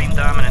Supreme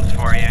Dominance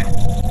for you.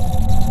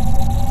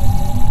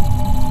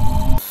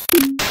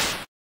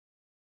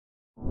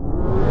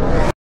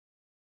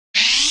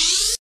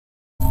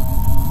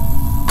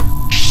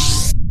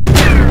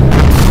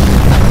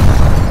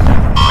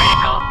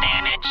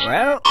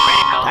 Well,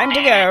 time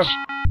to go.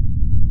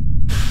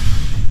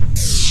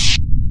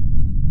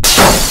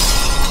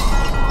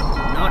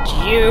 Not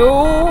you!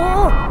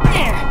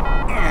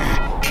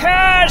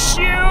 Curse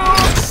you!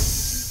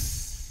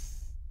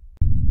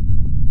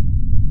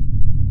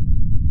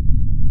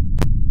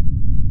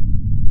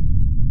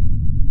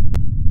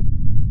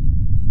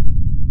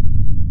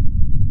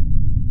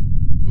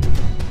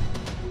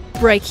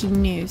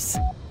 Breaking news.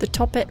 The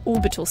Topet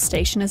orbital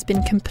station has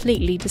been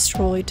completely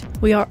destroyed.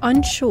 We are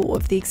unsure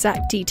of the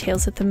exact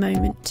details at the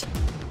moment.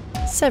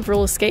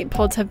 Several escape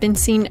pods have been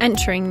seen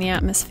entering the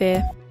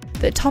atmosphere.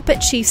 The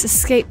Topet Chief's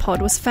escape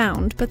pod was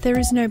found, but there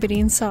is nobody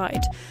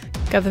inside.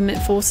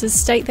 Government forces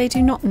state they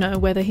do not know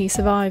whether he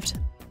survived.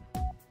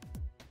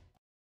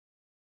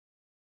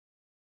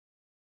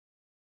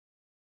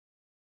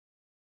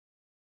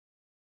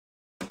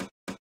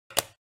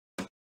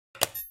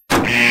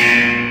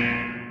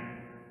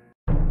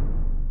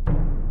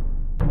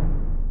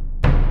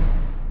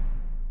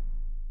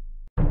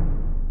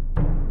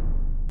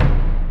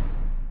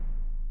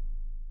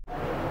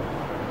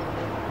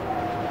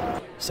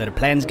 So the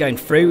plan's going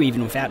through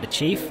even without the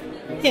chief?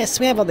 Yes,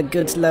 we have all the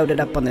goods loaded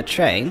up on the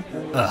train.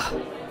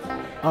 Ugh.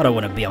 I don't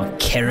want to be on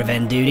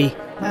caravan duty.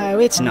 Oh,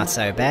 it's not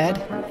so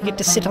bad. You get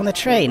to sit on the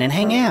train and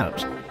hang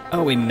out.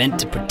 Are we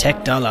meant to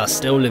protect all our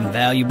stolen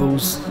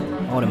valuables?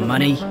 All the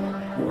money?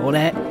 All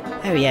that?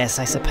 Oh yes,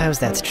 I suppose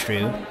that's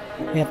true.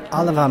 We have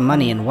all of our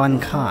money in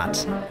one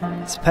cart.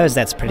 I suppose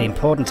that's pretty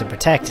important to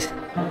protect.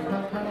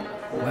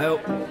 Well,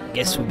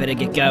 guess we better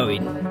get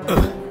going.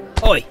 Ugh.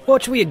 Oi,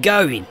 watch where you're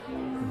going,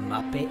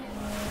 muppet.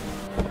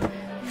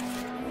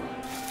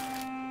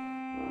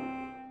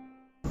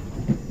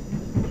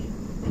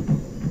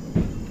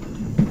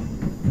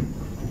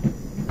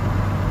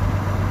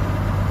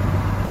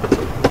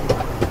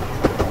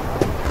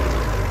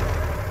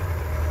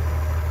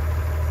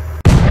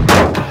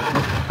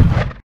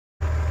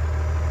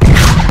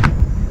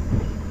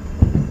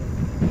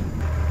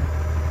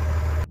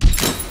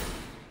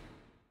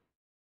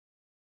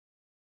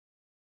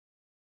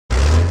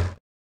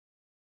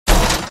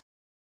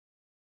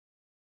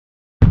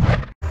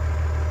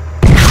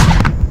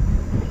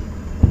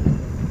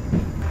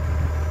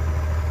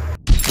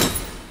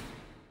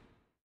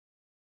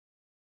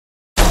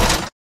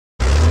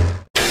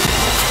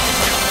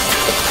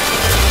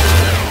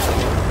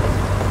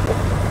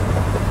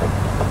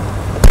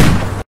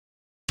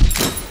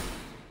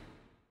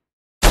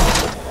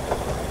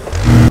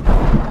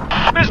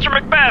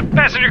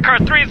 Passenger car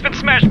 3 has been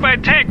smashed by a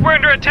tank. We're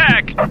under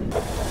attack. He's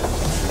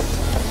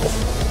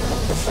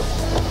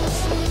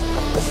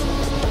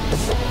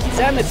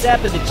on the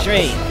top of the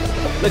train.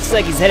 Looks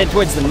like he's headed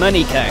towards the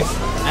money cart.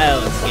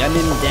 I'll gun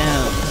him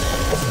down.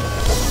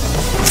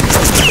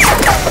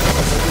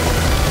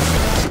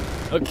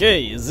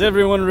 Okay, is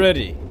everyone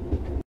ready?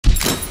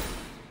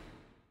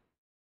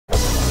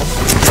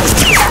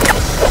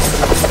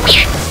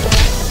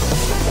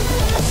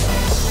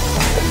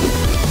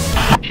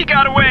 He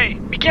got away.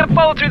 We can't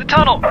follow through the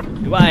tunnel.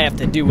 Do I have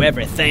to do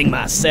everything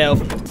myself?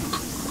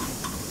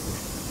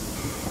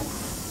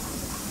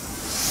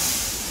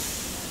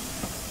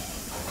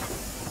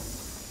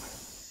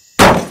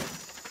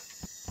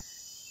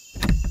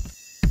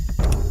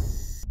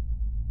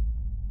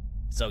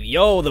 So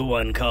you're the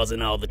one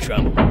causing all the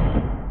trouble.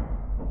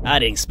 I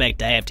didn't expect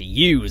to have to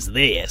use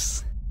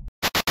this.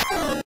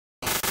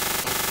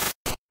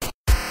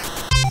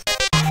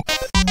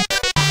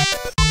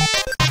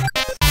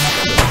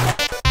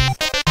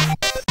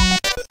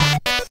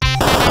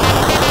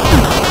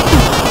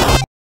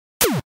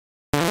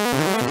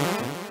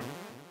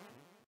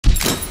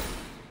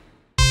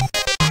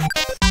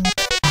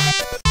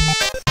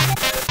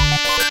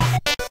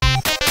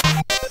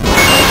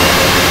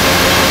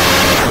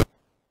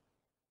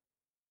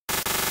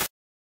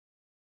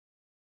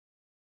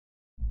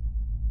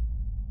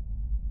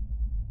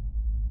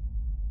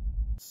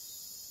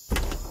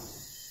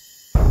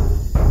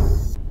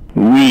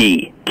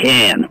 We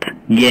can't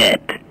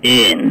get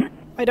in.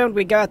 Why don't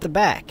we go out the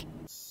back?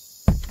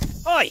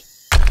 Oi!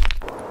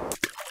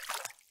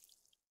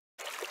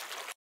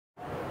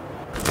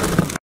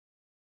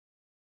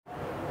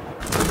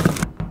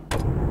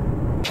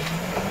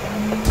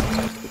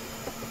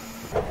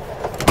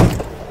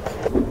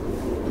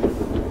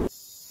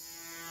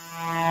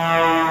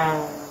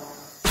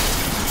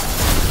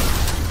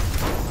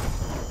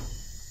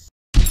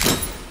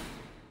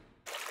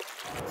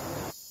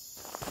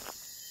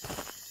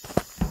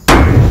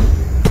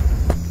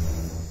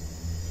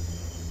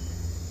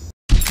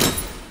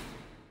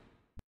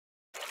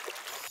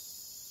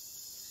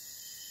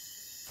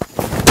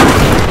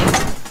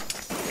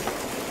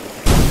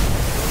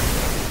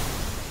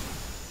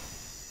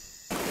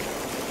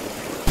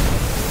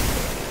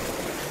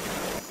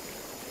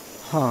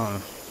 Huh.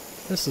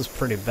 This is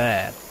pretty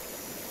bad.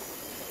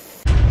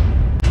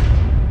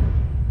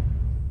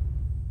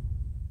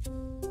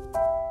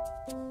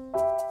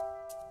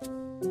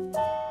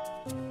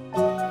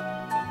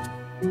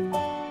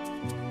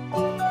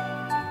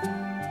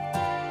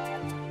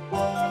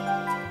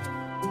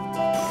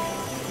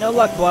 No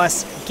luck,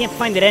 boss. Can't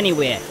find it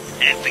anywhere.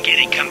 Forget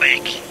it, come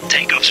back.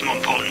 Takeoff's more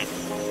important.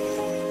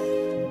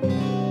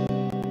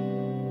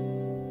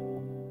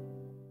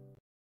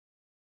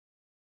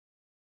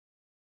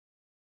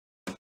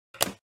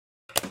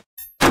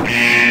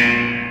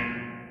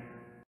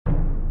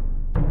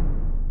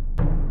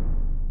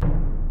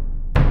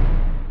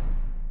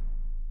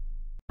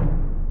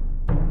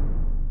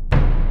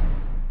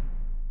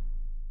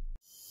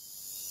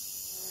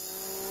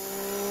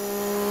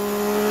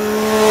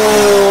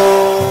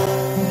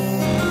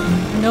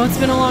 It's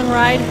been a long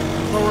ride,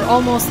 but we're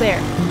almost there.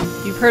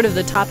 You've heard of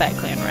the Topat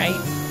clan, right?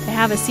 They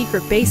have a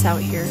secret base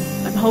out here.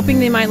 I'm hoping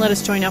they might let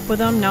us join up with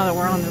them now that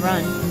we're on the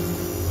run.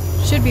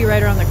 Should be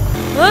right around the...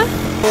 Huh?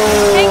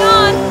 Hang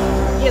on!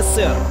 Yes,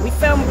 sir. We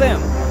found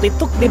them. They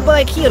took me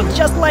back here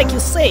just like you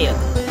said.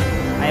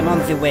 I'm on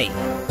the way.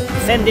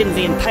 Defending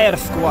the entire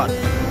squad.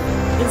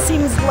 It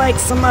seems like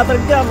some other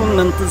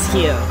government is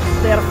here.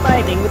 They're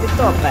fighting with the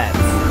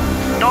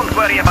Topats. Don't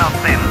worry about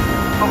them.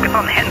 Focus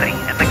on Henry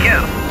and the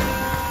girl.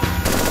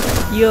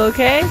 You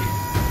okay?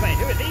 Wait,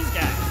 who are these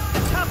guys? The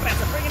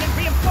Topats are bringing in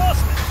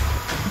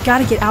reinforcements! We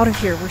gotta get out of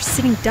here. We're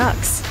sitting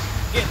ducks.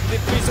 Get the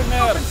prisoners!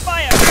 Open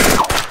fire!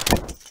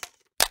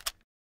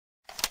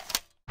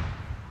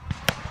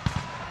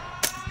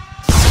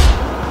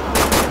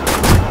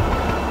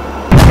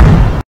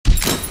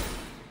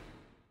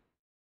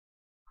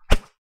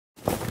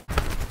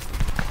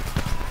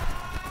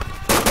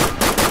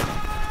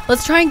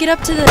 Let's try and get up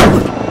to the...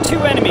 2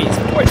 enemies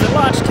towards the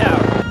launch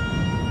tower.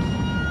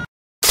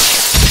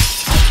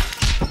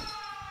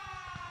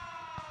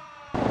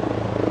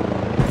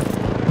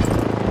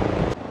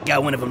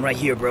 Got one of them right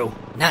here, bro.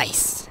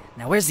 Nice.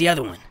 Now where's the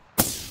other one?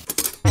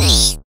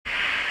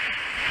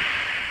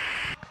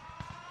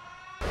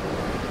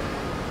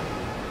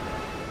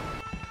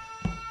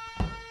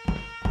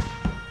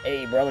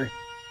 Hey, brother.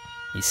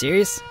 You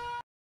serious?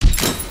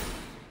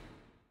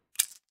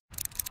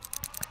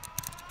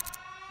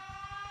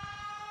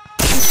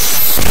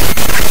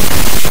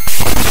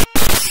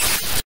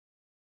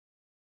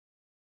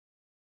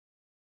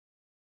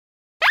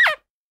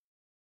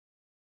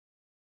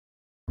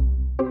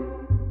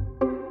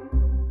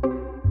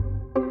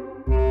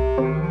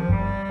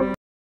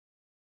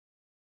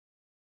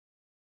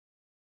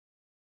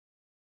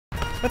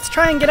 Let's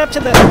try and get up to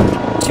the...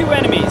 2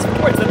 enemies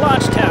towards the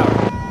launch tower.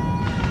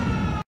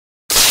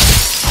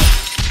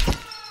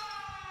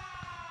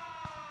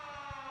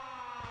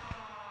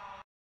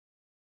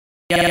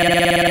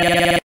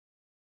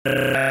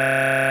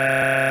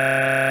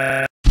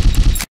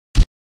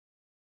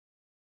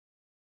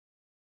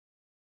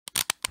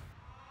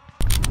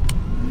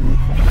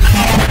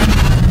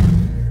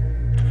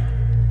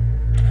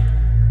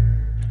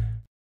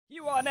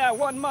 You are now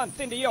 1 month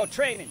into your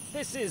training.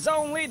 This is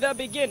only the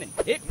beginning.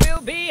 It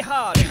will be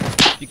hard.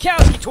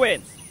 Bukowski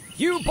twins,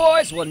 you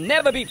boys will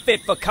never be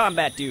fit for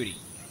combat duty.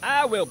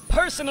 I will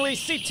personally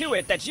see to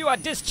it that you are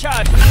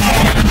discharged.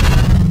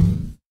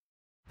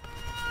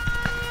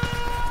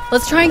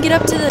 Let's try and get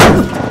up to the...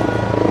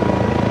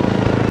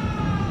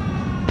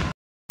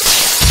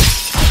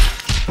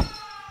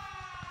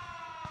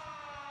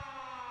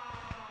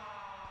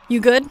 You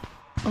good?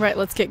 Alright,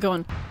 let's get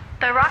going.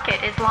 The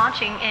rocket is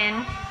launching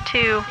in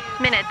 2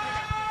 minutes.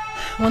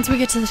 Once we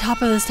get to the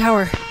top of this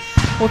tower,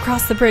 we'll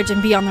cross the bridge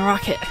and be on the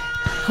rocket.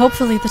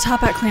 Hopefully the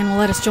Topat clan will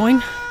let us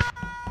join.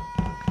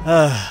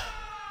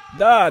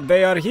 Dad,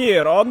 they are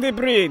here on the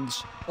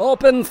bridge.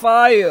 Open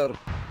fire.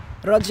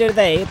 Roger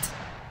that.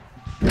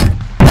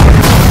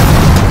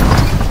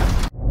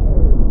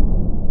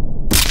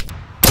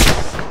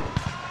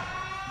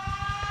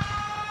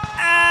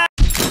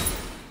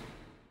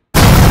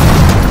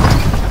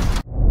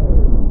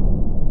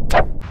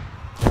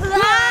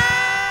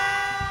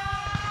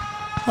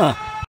 Huh.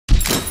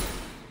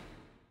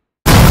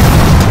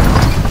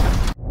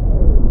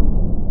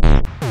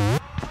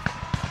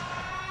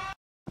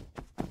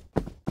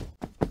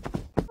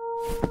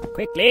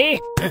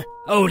 Quickly!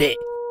 Hold it!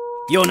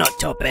 You're not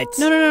Topats.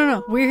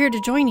 No. We're here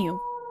to join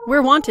you.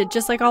 We're wanted,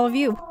 just like all of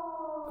you.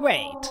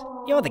 Wait,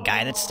 you're the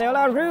guy that stole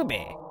our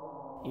ruby.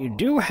 You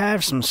do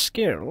have some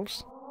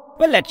skills.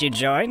 We'll let you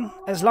join,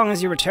 as long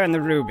as you return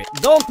the ruby.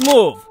 Don't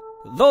move!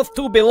 Those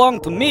 2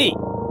 belong to me.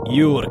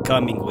 You're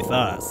coming with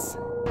us.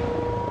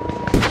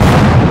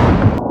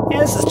 Yeah,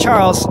 this is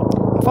Charles.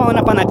 I'm following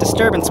up on that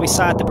disturbance we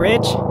saw at the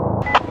bridge.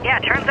 Yeah,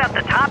 turns out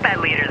the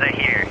Topat leaders are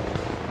here.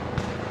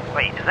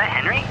 Wait, is that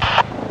Henry?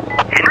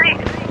 Henry?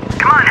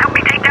 Come on, help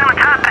me take down the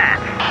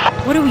Topats!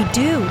 What do we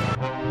do?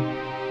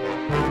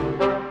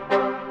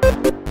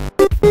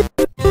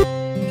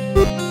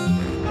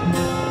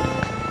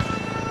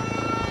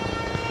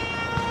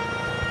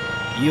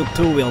 You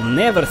 2 will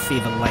never see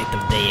the light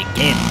of day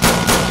again.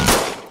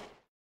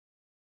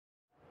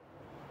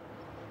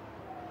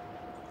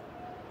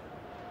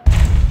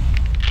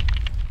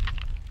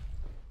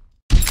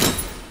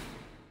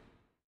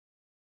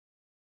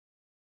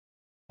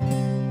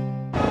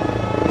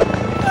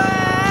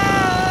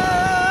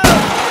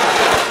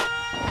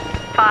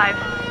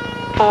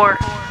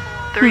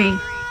 3,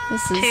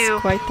 This is 2,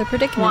 quite the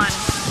predicament. 1.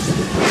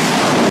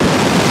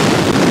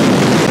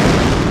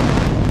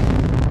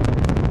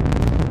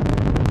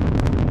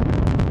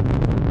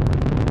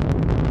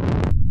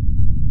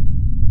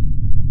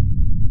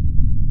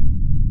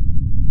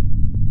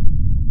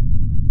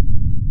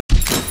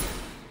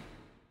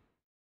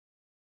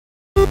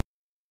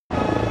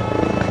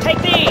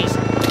 Take these!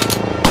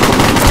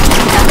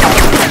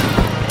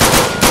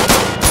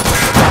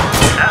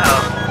 Uh-oh.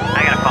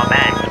 I gotta fall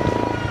back.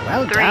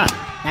 Well 3, done.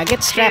 Now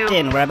get strapped 2,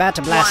 in, we're about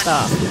to blast 1.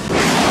 off.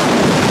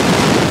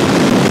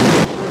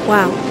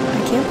 Wow,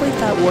 I can't believe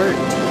that worked.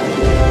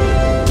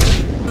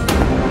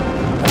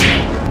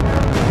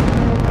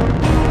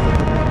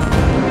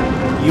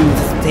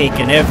 You've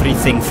taken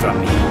everything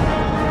from me.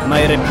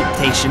 My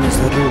reputation is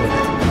ruined.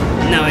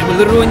 Now I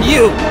will ruin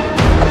you!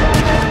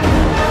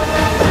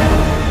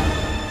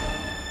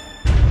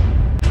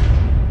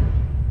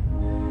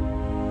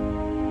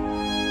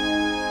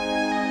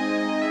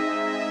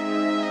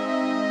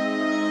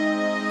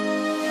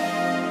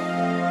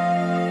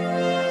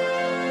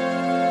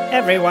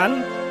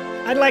 Everyone,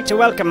 I'd like to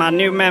welcome our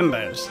new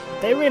members.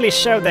 They really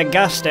showed their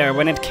gusto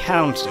when it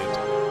counted.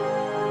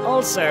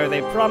 Also,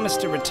 they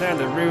promised to return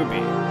the ruby.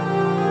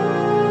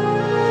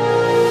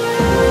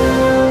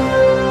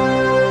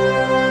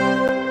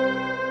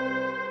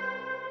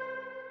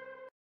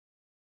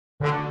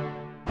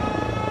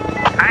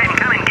 Alright, I'm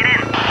coming, get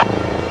in.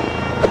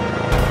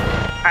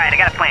 Alright, I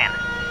got a plan.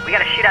 We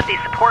gotta shoot out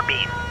these support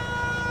beams.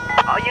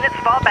 All units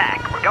fall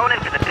back. We're going in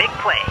for the big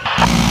play.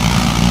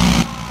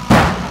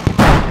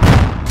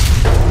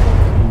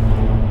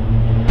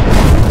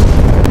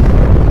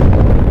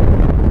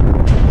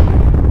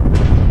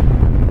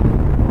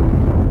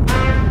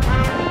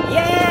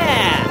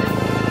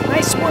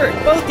 Nice work,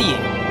 both of you.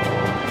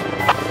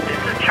 This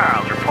is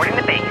Charles reporting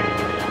to base.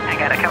 I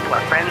got a couple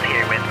of friends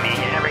here with me.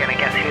 You're never gonna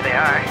guess who they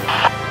are.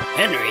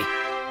 Henry?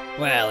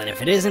 Well, and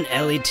if it isn't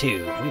Ellie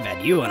too, we've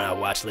had you on our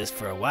watch list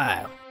for a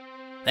while.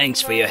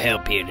 Thanks for your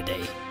help here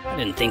today. I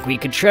didn't think we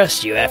could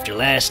trust you after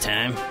last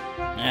time.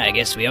 I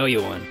guess we owe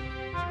you one.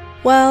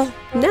 Well,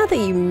 now that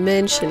you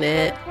mention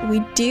it, we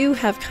do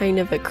have kind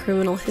of a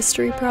criminal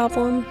history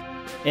problem.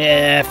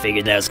 Yeah, I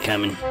figured that was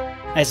coming.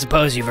 I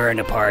suppose you've earned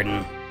a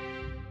pardon.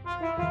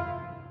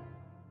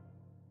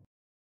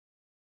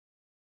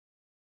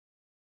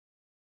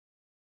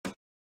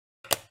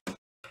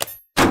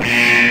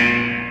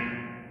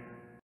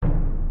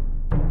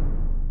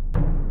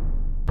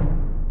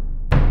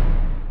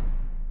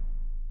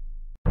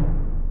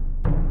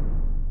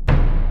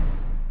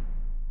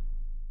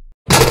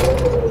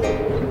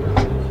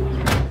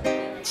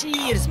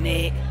 Cheers,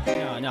 mate.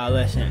 No,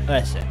 listen.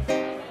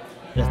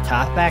 The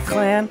Topback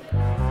clan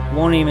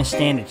won't even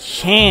stand a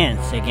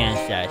chance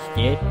against us,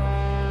 dude.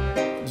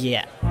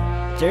 Yeah.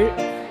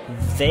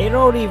 They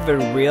don't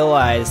even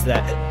realize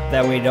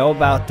that we know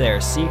about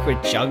their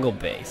secret jungle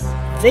base.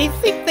 They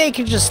think they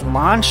can just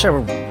launch a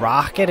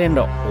rocket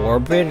into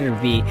orbit and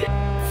be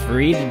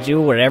free to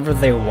do whatever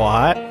they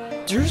want.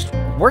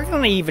 We're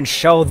gonna even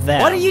show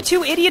them. What are you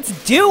two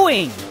idiots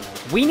doing?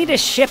 We need to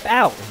ship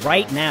out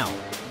right now.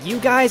 You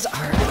guys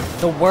are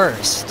the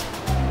worst.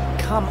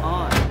 Come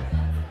on.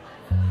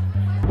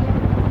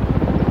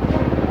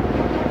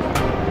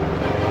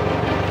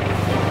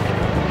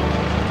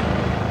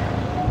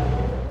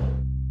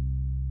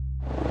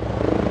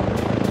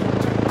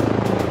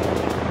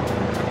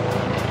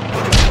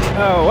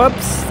 Oh,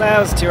 whoops, that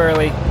was too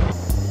early.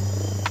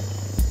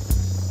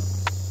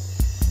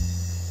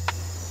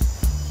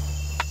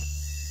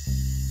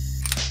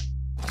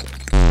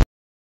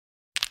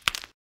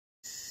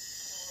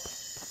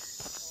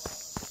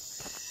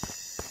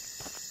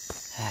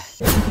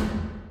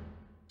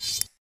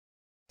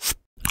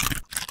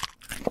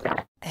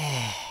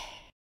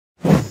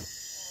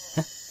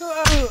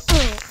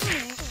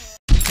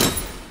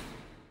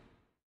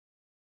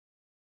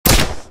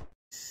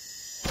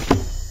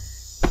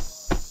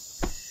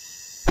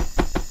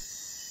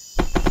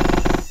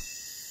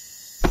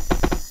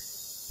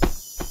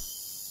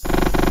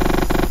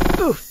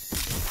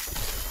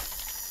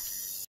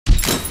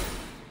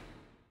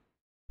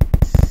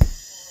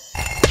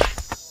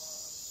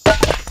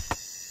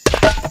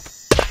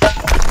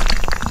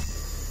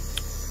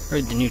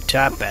 Heard the new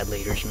top bad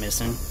leader's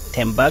missing.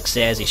 $10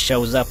 says he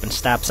shows up and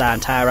stops our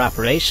entire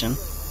operation.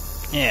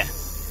 Yeah,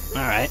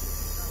 alright.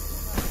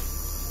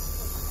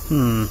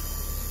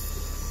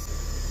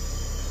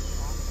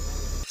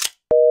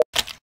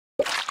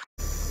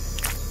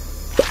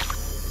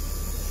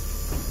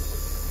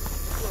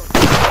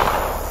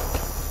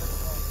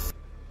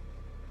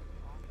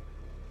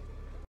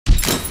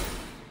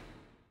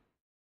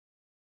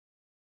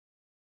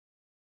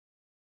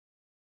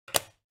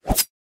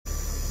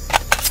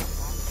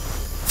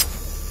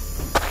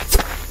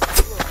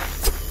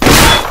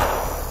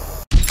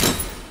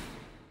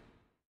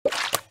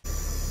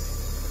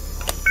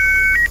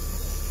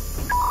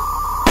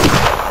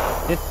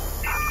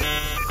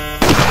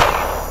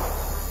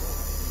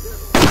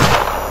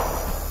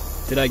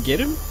 Did I get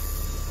him?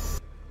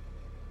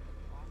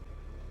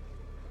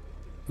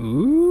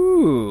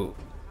 Ooh,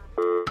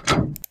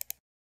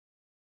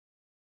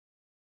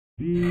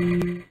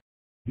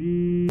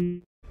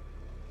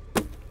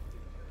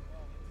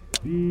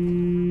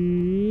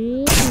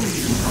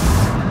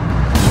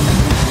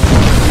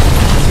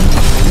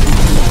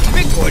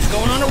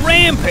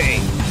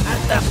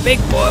 big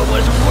boy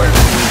wasn't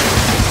working.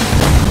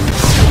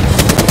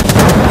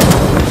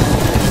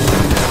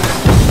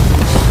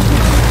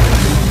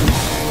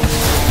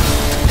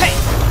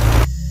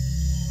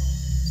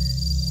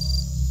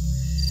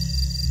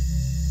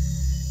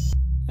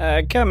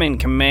 Come in,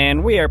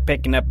 Command. We are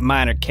picking up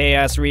minor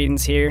chaos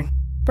readings here.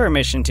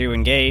 Permission to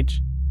engage.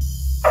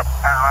 Roger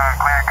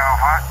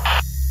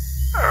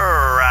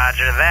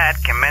that.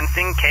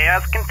 Commencing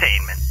chaos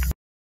containment.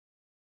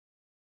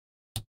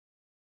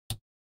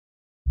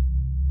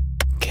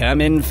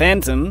 Come in,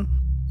 Phantom.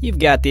 You've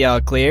got the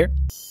all clear.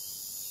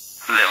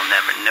 They'll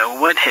never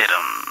know what hit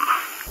them.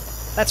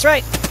 That's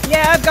right.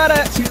 Yeah, I've got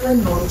a... Zero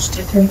launch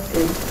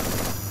detected.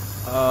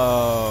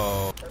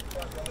 Oh.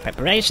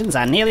 Preparations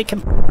are nearly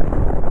complete.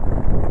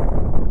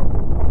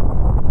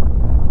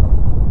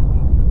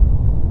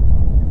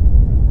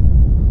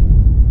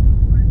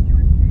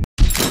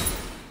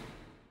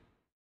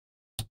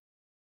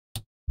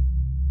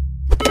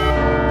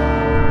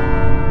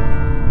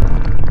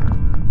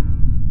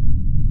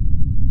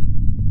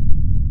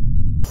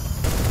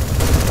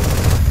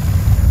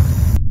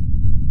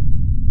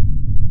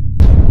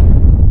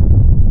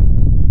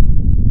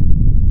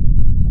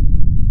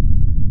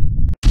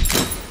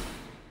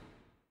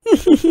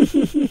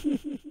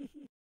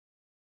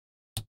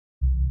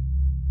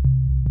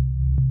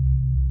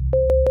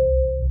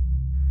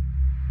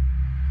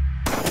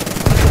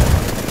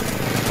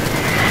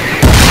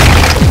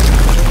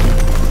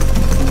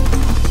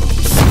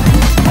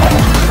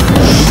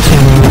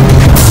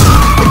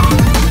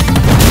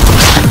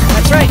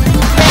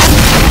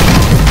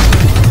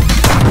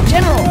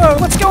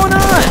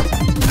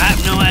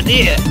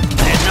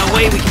 There's no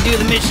way we can do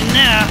the mission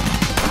now.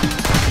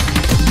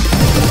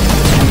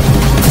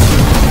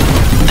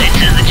 This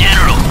is the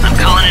General. I'm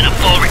calling in a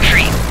full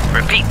retreat.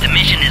 Repeat, the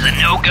mission is a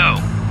no-go.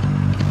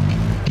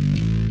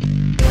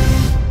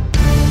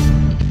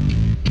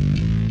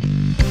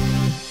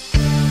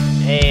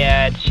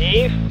 Hey,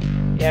 Chief?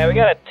 Yeah, we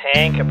got a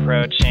tank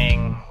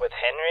approaching with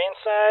Henry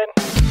inside.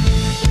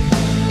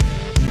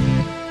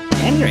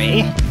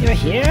 Henry? You're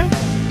here?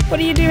 What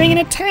are you doing in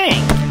a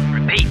tank?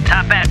 Repeat,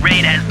 Top Hat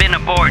raid has been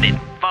aborted.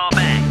 Fall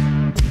back.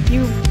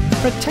 You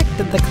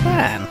protected the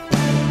clan.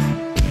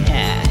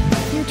 Yeah, the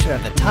future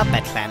of the Top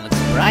Hat clan looks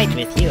bright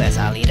with you as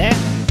our leader.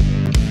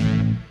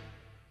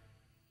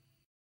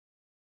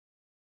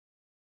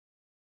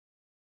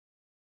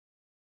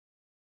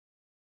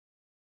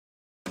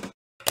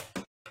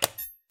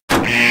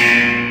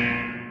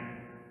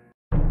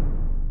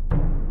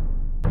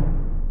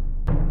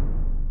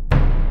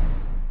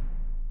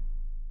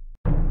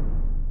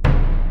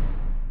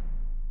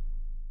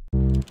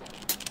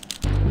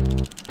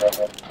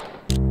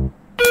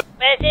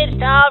 Message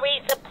to all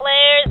recent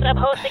players, I'm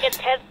hosting a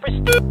test for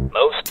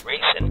most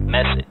recent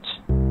message.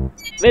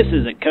 This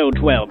is a Code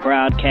 12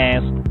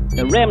 broadcast.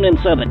 The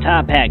remnants of the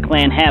Top Hat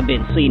clan have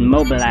been seen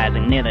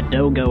mobilizing near the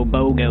Dogo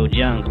Bogo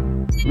jungle.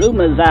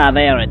 Rumors are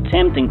they are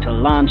attempting to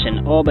launch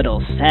an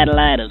orbital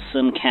satellite of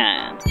some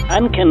kind.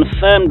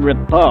 Unconfirmed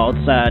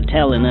reports are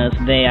telling us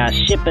they are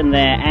shipping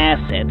their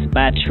assets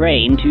by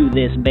train to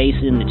this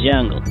base in the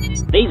jungle.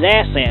 These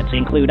assets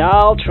include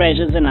all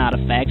treasures and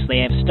artifacts they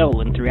have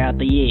stolen throughout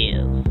the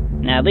years.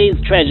 Now these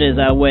treasures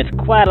are worth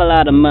quite a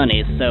lot of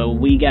money, so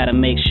we gotta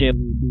make sure.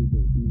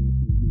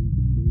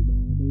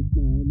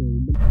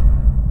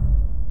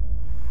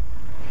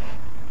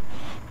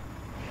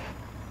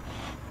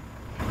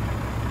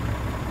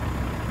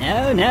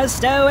 No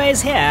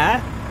stowaways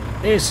here.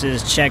 This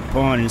is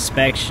Checkpoint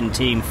Inspection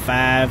Team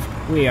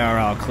 5. We are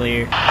all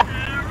clear.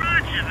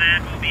 Roger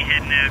that. We'll be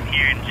heading out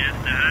here in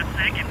just a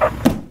second.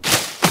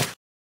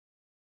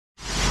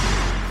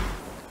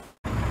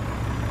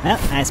 Well,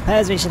 I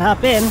suppose we should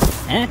hop in,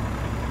 huh?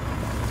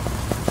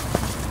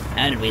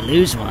 How did we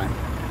lose one?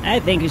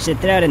 I think we should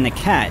throw it in the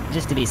cart,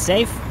 just to be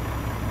safe.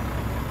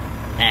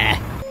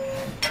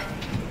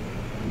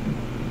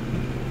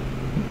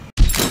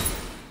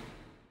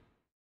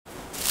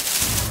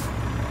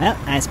 Well,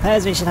 I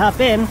suppose we should hop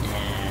in.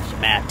 It's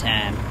about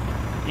time.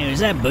 Hey, was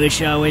that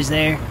bush always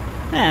there?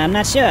 I'm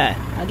not sure.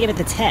 I'll give it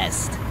the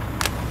test.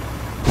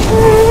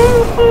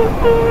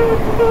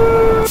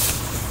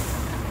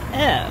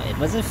 Oh, it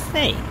was a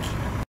fake.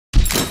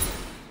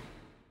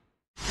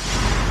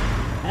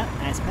 Well,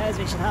 I suppose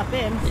we should hop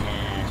in.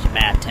 It's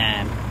about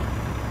time.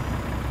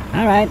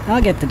 Alright,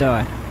 I'll get the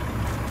door.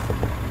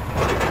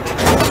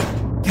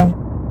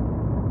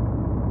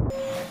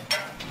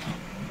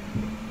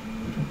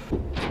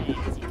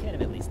 Jeez, you could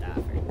have at least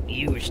offered.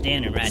 You were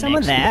standing right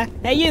Someone next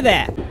there? Hey, you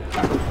there!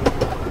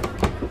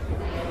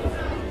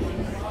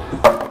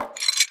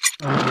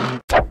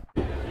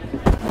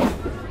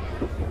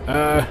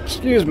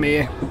 Excuse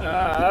me.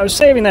 I was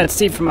saving that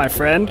seat for my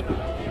friend.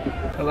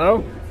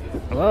 Hello?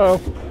 Hello?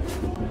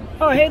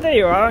 Oh, hey, there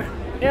you are.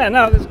 Yeah,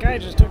 no, this guy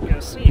just took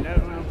a seat. I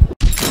don't know.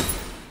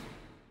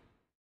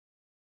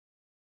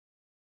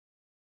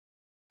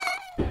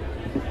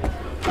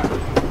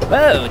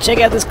 Whoa, check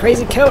out this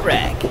crazy coat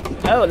rack.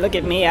 Oh, look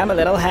at me, I'm a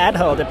little hat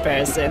holder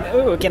person.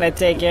 Ooh, can I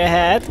take your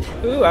hat?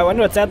 Ooh, I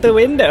wonder what's out the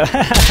window.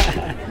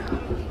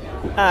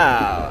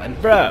 Oh,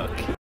 it broke.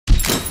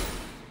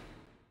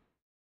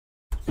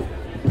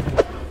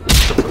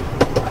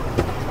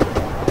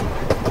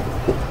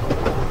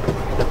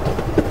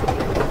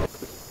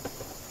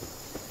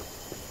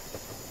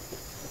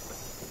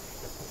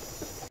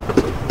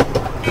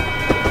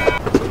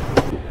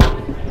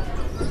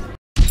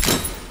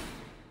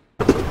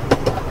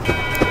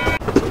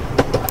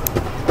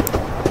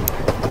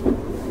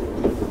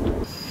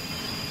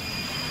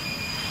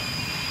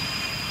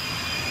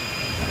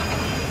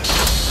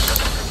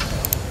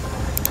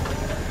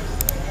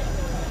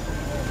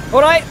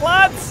 Alright,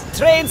 lads,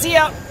 train's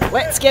here.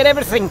 Let's get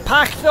everything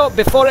packed up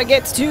before it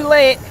gets too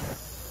late.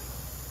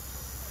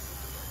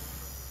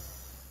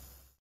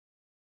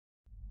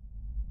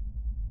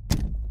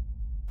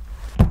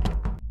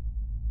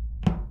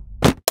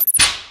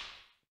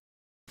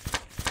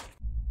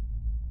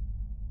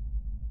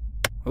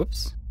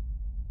 Oops.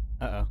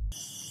 Uh-oh.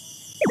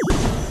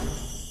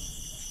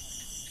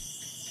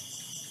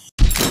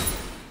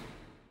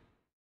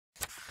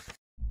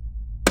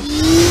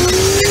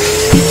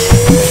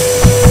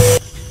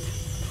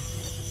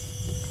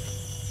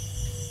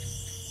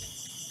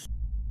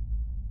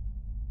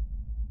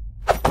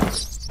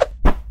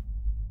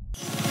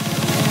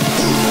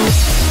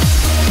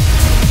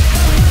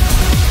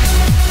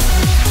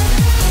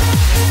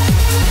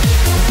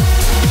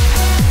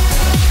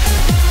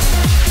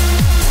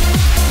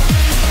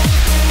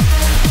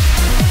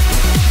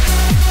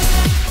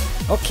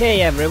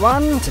 Okay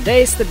everyone,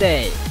 today's the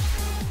day.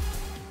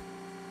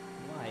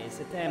 Why is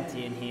it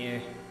empty in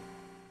here?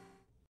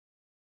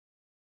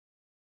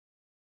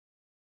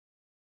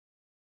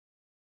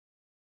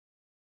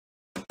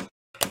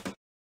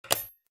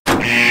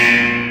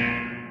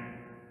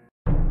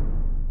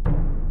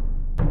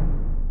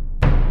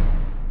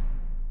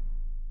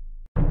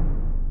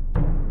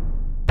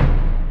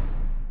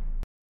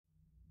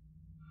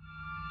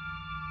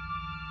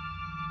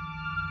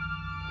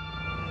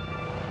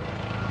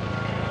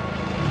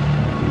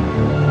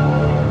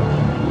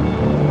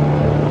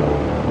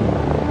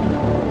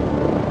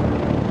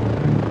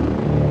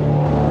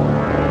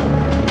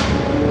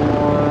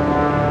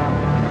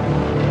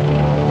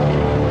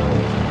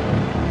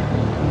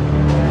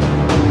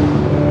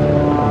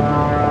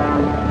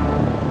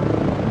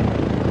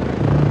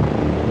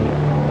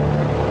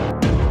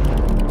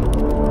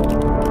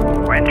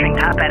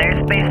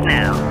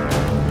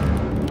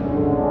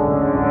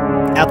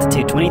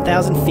 Altitude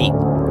 20,000 feet.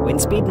 Wind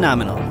speed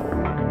nominal.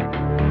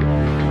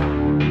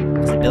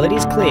 Visibility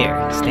is clear.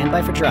 Stand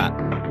by for drop.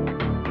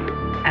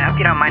 I hope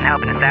you don't mind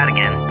helping us out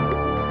again.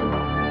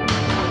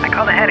 I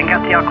called ahead and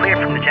got the all clear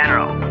from the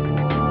general.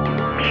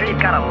 I'm sure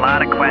you've got a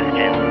lot of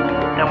questions.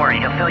 Don't worry,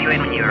 he'll fill you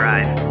in when you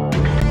arrive.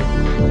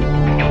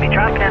 You'll be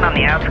dropping in on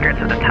the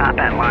outskirts of the Top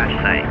Hat launch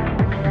site.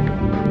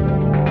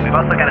 We've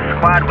also got a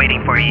squad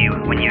waiting for you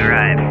when you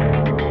arrive.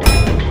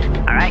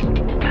 Alright,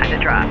 time to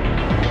drop.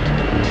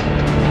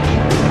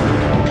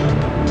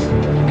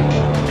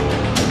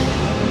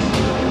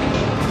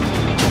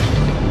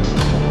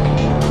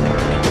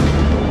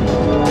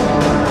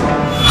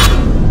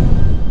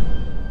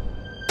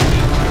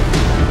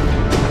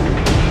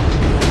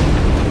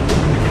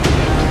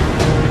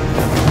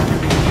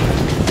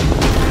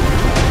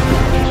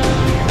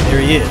 There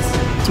he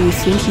is. Do you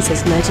think he's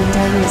as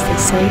legendary as they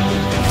say?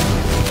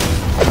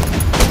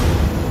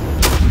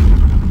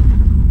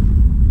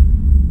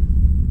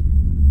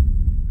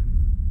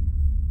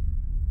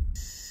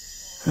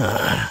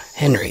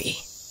 Henry.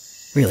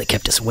 Really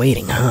kept us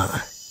waiting, huh?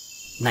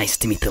 Nice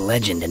to meet the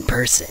legend in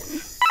person.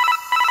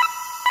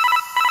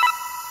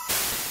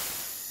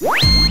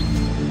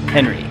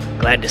 Henry,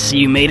 glad to see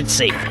you made it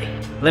safely.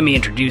 Let me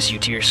introduce you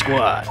to your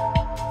squad.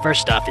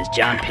 First off is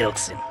John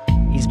Pilkson.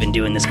 He's been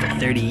doing this for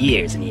 30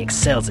 years and he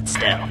excels at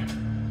stealth.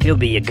 He'll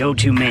be your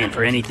go-to man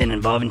for anything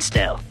involving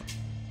stealth.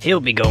 He'll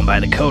be going by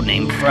the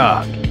codename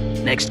Frog.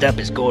 Next up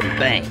is Gordon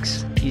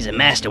Banks. He's a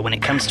master when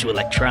it comes to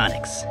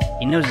electronics.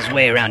 He knows his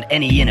way around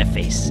any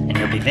interface, and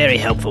he'll be very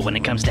helpful when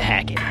it comes to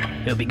hacking.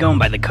 He'll be going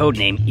by the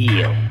codename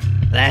Eel.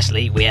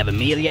 Lastly, we have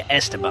Amelia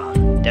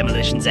Esteban,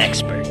 demolitions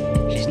expert.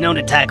 She's known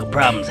to tackle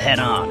problems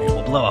head-on and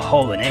will blow a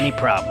hole in any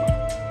problem.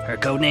 Her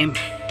codename?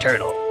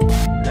 Turtle.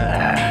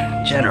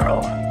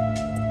 General.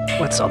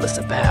 What's all this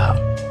about?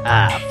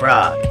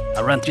 Frog.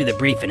 I'll run through the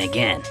briefing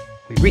again.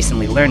 We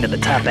recently learned of the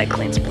Top Hat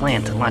clan's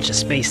plan to launch a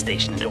space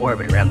station into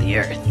orbit around the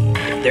Earth.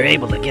 If they're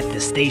able to get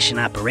this station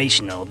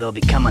operational, they'll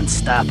become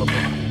unstoppable.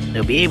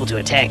 They'll be able to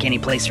attack any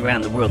place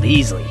around the world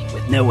easily,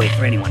 with no way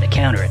for anyone to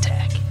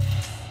counterattack.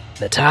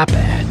 The Top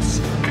Hats?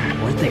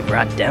 Weren't they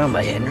brought down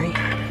by Henry?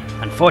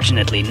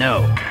 Unfortunately,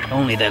 no.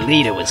 Only their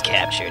leader was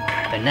captured.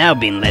 They're now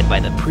being led by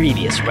the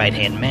previous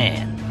right-hand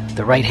man.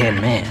 The right-hand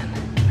man?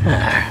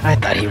 I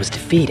thought he was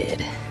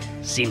defeated.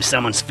 Seems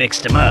someone's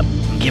fixed him up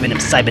and given him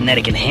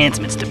cybernetic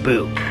enhancements to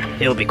boot.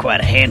 He'll be quite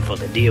a handful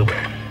to deal with.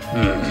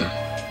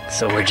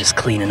 So we're just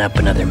cleaning up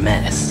another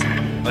mess.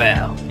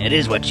 Well, it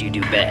is what you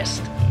do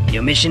best.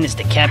 Your mission is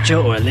to capture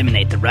or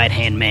eliminate the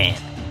right-hand man.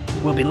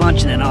 We'll be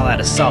launching an all-out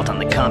assault on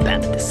the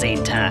compound at the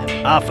same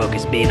time, our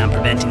focus being on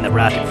preventing the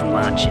rocket from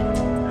launching.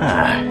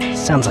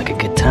 Sounds like a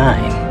good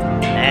time.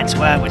 That's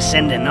why we're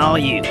sending all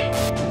you.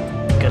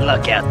 Good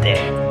luck out there,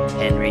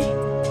 Henry.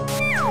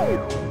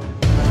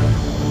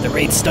 The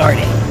raid's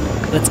starting.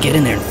 Let's get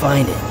in there and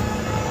find it.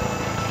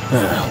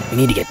 We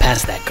need to get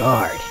past that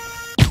guard.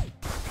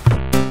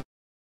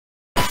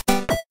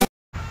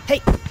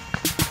 Hey!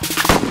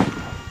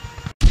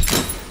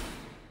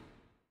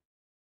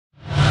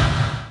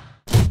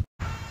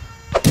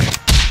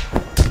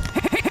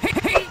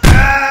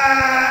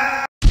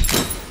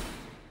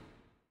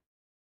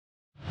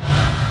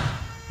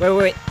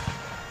 Wait.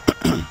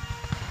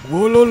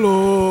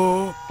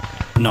 Wololo.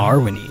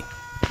 Narwini.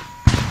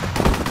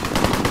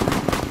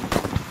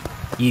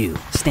 You,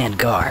 stand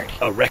guard.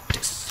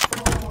 Erectus.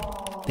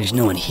 There's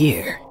no one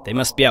here. They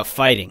must be out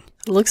fighting.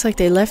 Looks like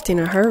they left in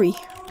a hurry.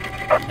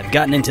 I've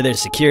gotten into their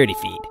security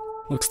feed.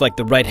 Looks like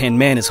the right-hand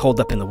man is holed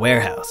up in the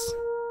warehouse.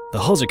 The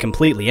hulls are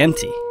completely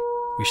empty.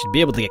 We should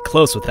be able to get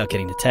close without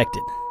getting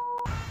detected.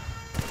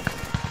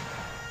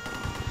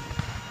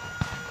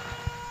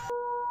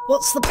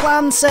 What's the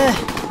plan, sir?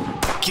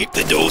 Keep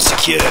the door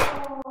secure.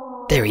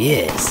 There he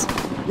is.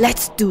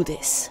 Let's do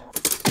this.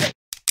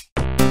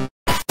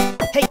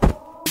 Hey!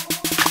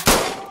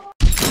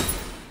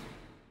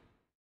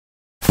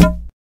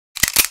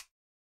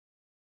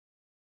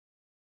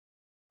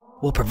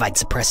 We'll provide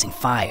suppressing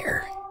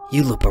fire.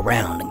 You loop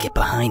around and get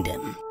behind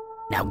him.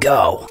 Now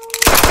go!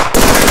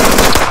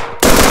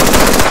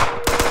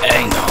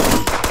 Hang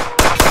on.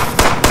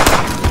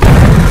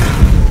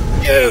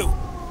 You!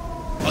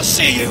 I'll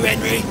see you,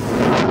 Henry!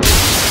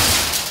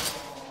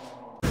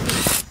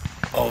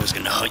 I was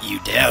gonna hunt you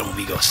down when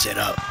we got set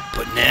up,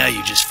 but now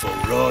you just fall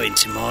right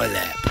into my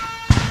lap.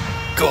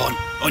 Go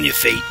on your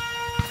feet.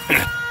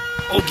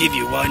 I'll give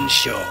you one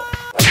shot.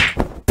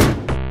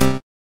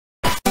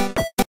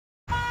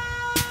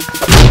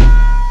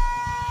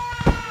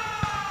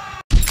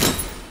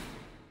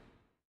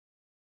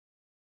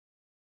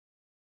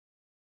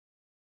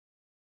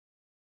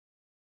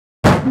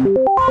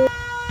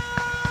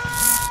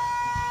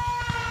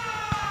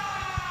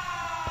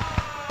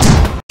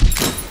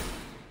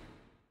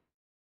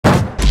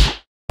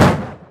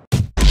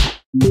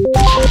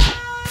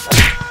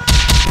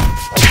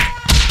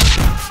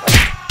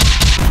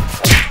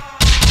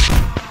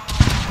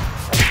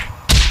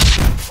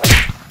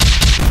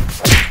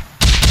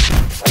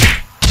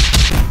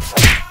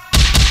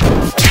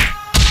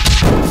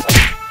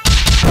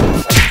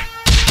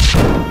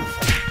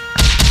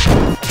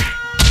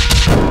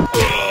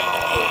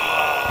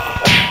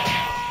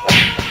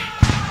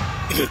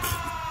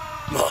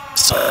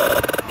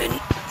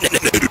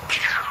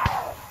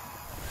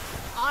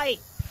 Aye,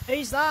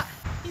 who's that?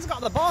 He's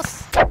got the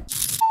boss.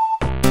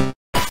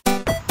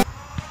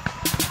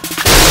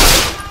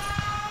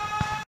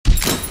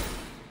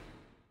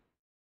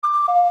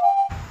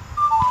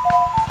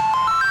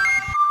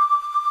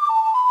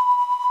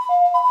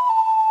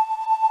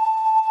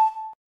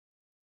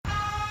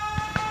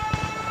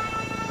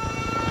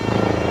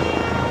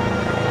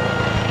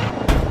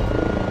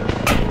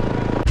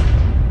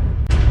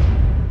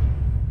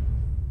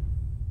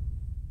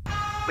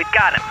 We've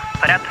got him.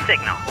 Put out the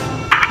signal.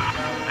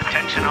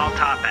 Attention all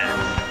top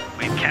hats.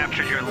 We've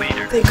captured your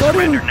leader. They got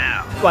him. Surrender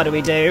now. What do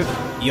we do?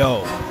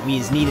 Yo, we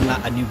is needing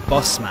like a new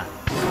boss man.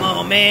 Come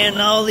on, man,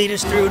 I'll lead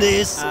us through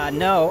this.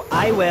 No,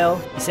 I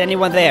will. Is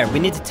anyone there? We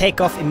need to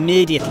take off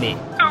immediately.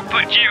 Who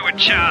put you in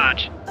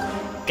charge?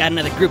 Got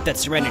another group that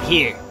surrendered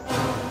here.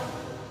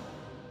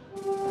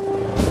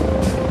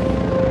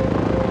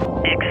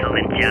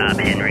 Excellent job,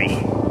 Henry.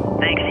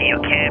 Thanks to your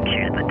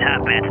capture, the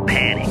top hats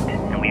panicked,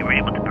 and we were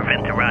able to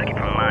prevent the rocket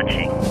from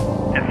launching.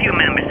 A few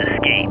members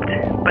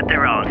escaped, but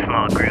they're all in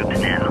small groups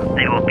now.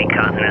 They won't be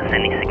causing us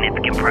any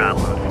significant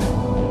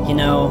problems. You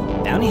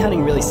know, bounty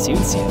hunting really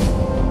suits you.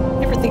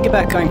 Ever think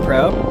about going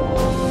pro?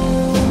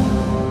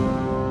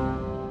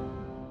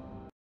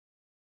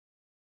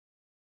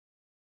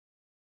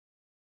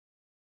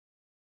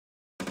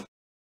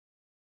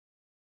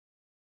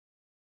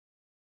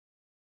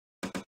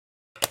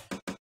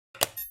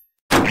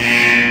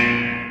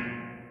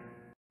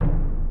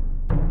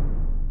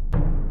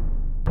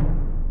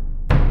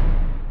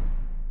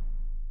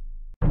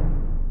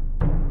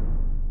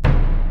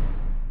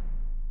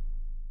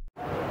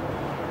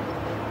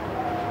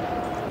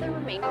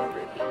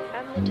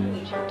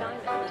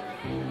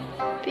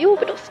 The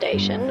orbital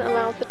station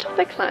allows the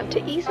Topper clan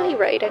to easily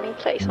raid any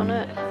place on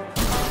Earth.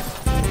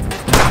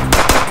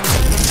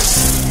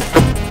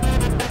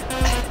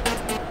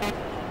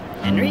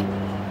 Henry?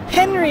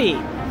 Henry!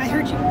 I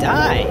heard you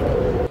died!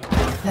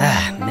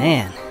 Ah,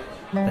 man.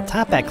 The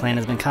Top Hat clan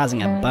has been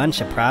causing a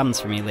bunch of problems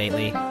for me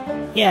lately.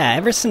 Yeah,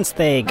 ever since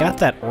they got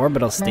that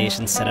orbital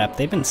station set up,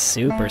 they've been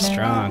super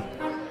strong.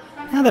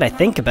 Now that I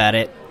think about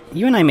it,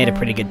 you and I made a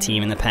pretty good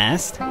team in the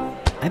past.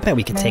 I bet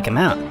we could take them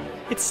out.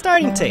 It's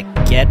starting to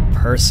get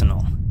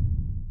personal.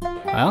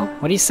 Well,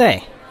 what do you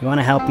say? You want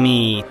to help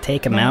me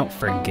take them out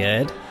for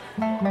good?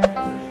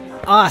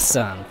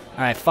 Awesome!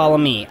 Alright, follow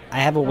me. I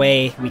have a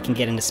way we can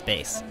get into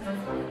space.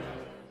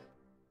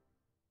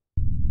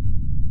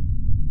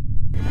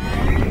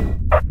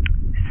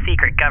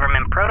 Secret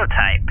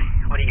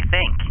do you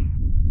think?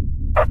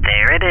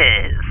 There it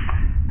is.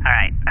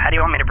 Alright, how do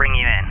you want me to bring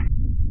you in?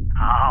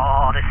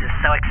 Oh, this is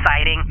so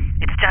exciting.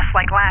 It's just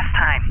like last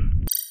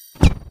time.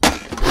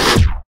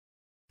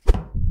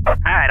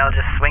 Alright, I'll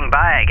just swing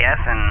by, I guess,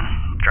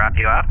 and drop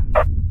you off.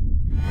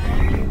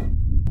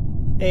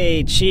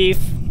 Hey, Chief.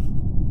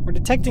 We're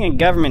detecting a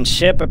government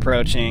ship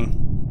approaching.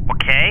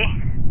 Okay,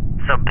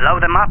 so blow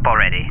them up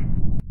already.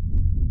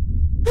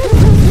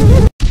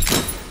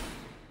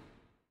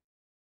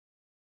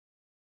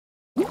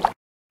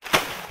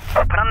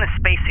 Put on this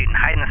spacesuit and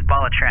hide in this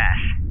ball of trash.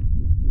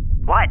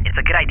 What? It's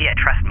a good idea,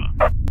 trust me.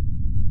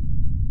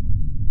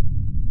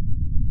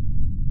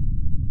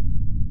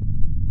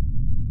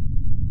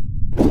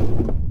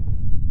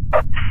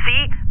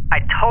 See? I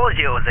told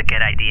you it was a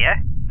good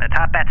idea. The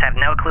top bats have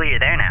no clue you're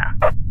there now.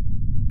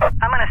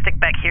 I'm gonna stick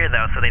back here,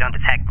 though, so they don't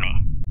detect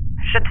me.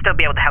 Should still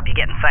be able to help you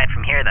get inside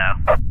from here, though.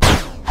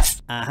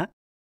 Uh-huh.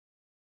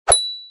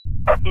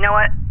 You know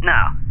what?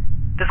 No.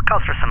 This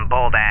calls for some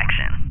bold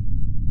action.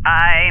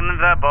 I'm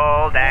the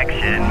bold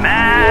action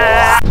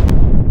man!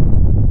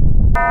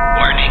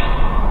 Warning.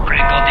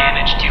 Critical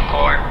damage to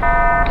core.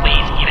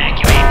 Please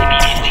evacuate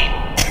immediately.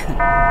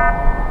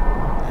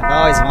 I've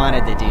always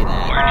wanted to do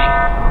that. Warning.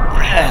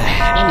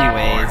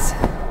 Anyways,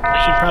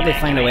 I should probably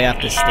find a way off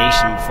the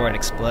station before it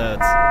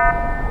explodes.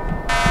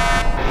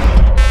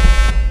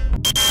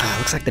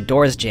 Looks like the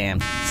door's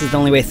jammed. This is the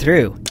only way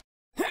through.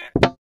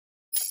 I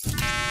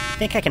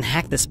think I can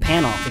hack this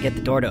panel to get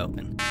the door to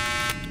open.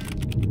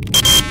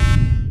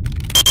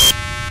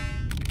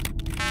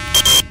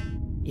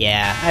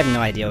 Yeah, I have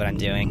no idea what I'm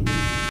doing.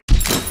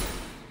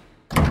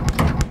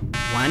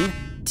 1,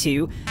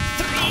 2, 3.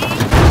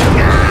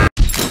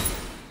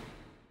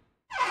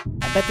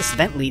 I bet this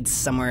vent leads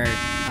somewhere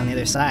on the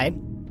other side.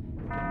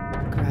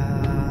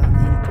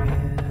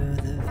 Crawling through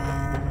the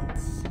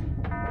vents.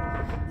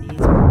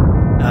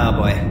 Oh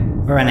boy,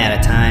 we're running out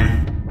of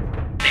time.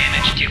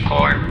 Damage to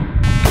core.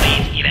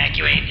 Please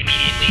evacuate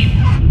immediately.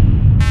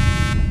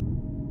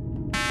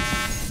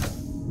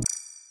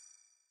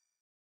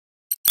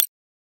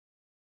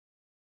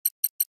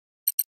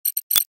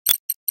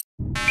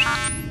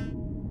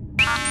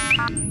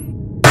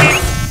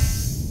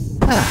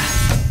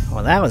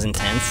 Well, that was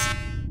intense.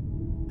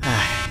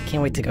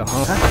 Can't wait to go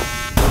home.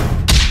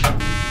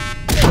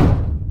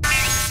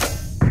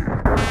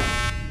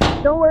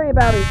 Don't worry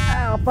about it.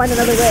 I'll find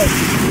another way.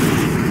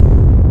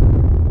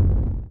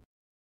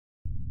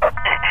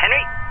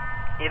 Henry?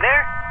 You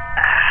there?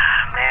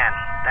 Man,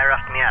 that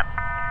roughed me up.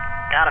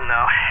 Got him,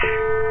 though.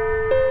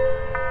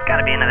 There's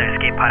gotta be another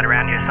escape pod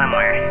around here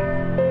somewhere.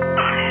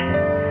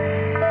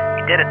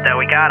 We did it, though.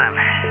 We got him.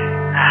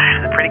 It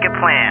was a pretty good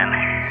plan.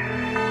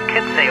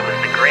 Could say it was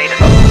the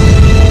greatest.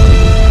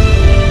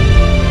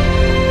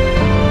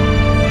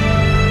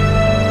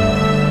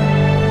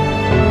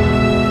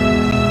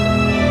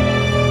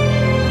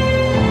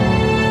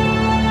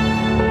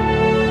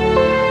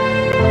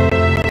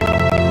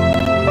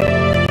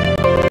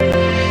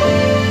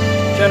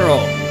 General,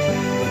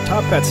 the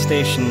Top Hat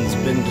station's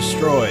been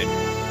destroyed.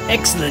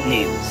 Excellent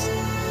news.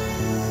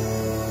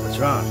 What's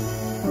wrong?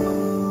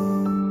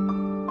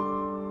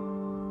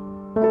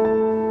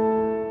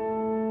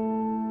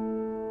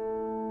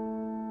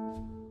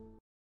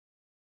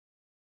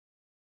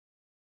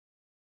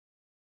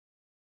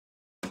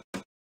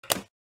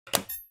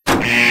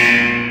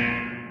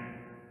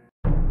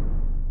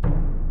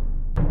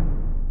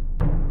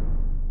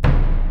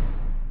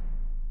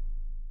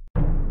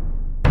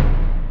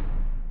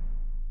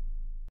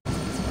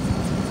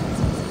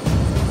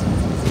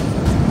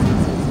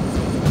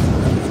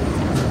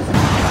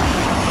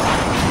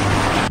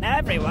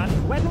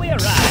 When we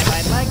arrive,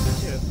 I'd like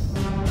to...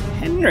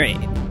 Henry,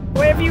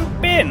 where have you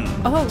been?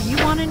 Oh, you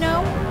want to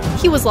know?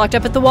 He was locked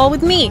up at the wall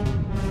with me.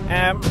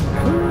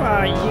 Who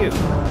are you?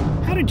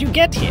 How did you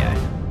get here?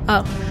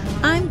 Oh,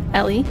 I'm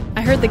Ellie.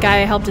 I heard the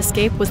guy I helped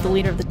escape was the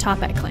leader of the Top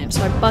Hat clan,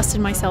 so I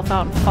busted myself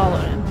out and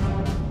followed him.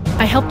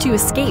 I helped you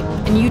escape,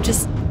 and you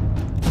just...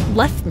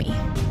 left me.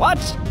 What?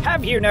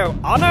 Have you no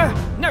honor?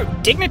 No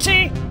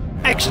dignity?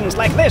 Actions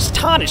like this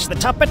tarnish the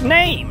Top Hat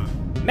name.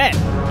 Men,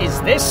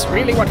 is this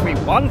really what we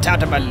want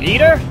out of a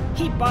leader?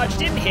 He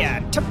barged in here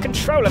and took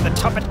control of the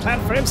Top Hat clan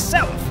for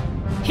himself.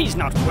 He's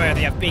not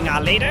worthy of being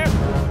our leader.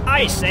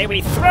 I say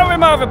we throw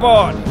him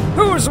overboard.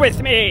 Who's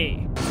with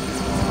me?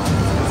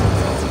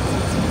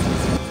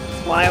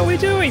 Why are we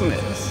doing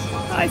this?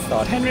 I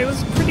thought Henry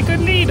was a pretty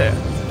good leader.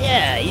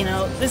 Yeah, you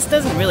know, this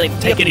doesn't really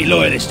take any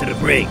loyalists to the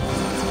brig.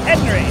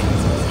 Henry,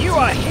 you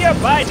are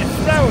hereby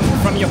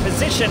dethroned from your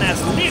position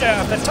as leader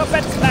of the Top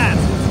Hat clan.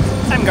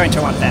 I'm going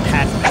to want that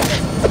hat back.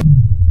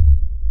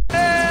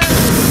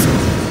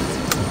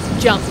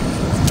 Jump,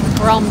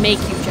 or I'll make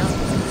you jump.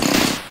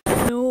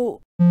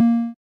 No.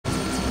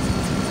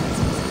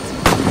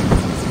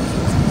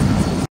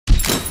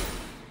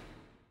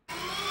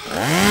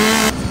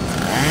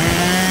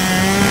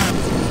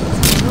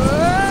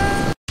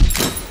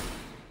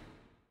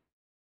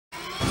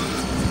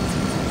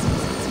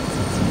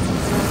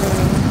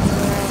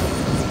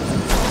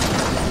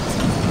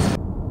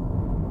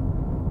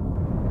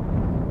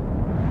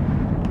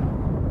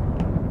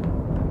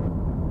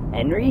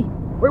 Henry?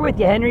 We're with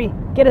you, Henry.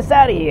 Get us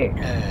out of here.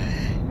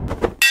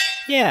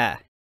 Yeah.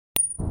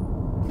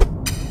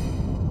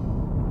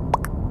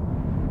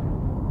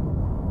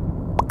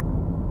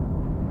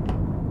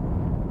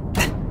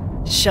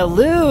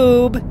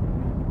 Shaloob!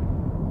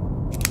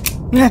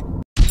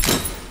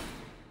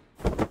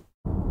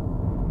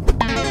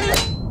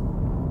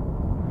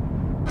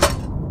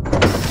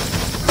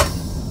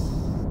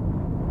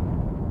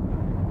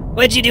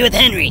 What'd you do with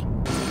Henry?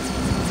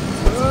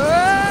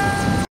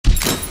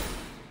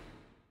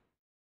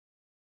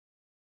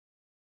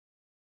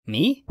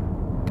 Me?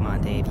 Come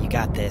on, Dave, you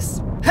got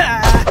this.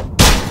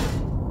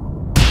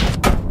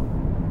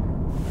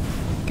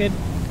 Good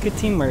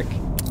teamwork.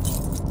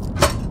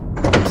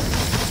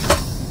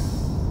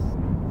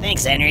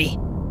 Thanks, Henry.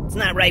 It's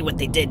not right what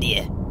they did to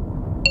you.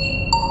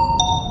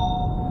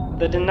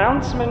 The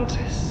denouncement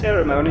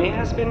ceremony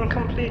has been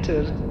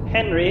completed.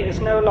 Henry is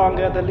no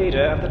longer the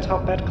leader of the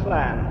Top Hat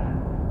clan.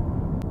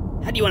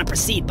 How do you want to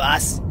proceed,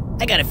 boss?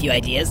 I got a few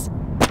ideas.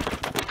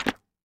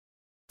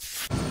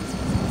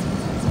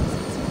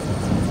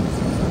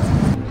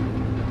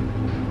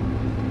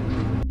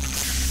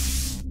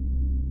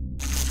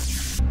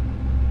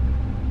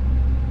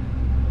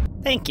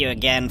 Thank you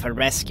again for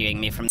rescuing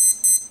me from...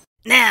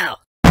 Now!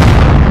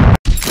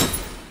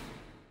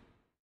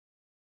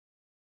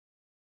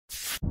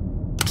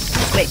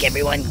 Quick,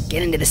 everyone,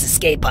 get into this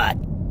escape pod.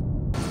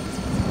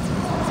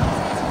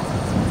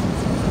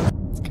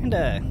 It's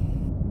kinda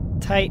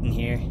tight in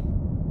here.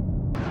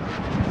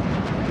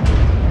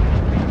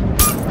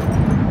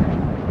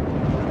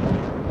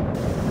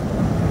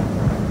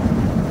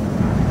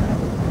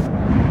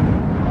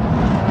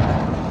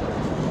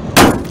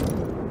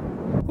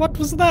 What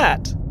was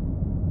that?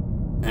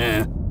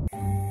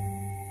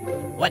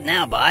 What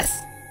now, boss?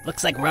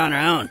 Looks like we're on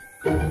our own.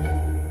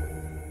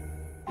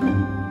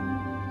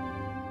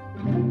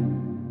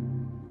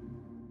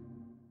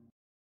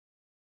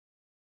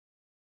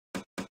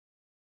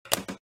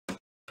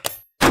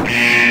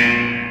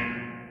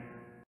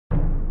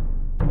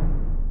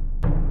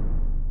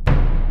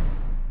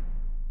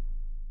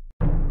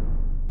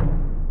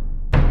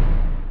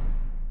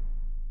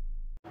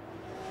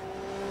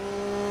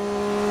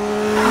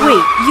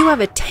 Wait, you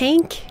have a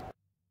tank?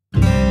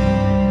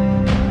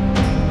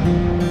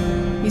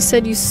 You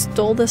said you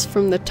stole this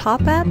from the Top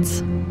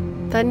Hats?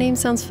 That name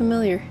sounds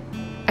familiar.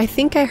 I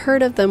think I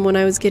heard of them when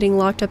I was getting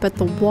locked up at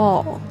the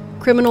Wall.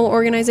 Criminal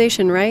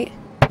organization, right?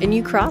 And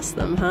you crossed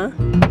them, huh?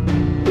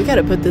 We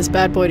gotta put this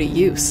bad boy to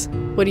use.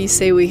 What do you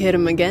say we hit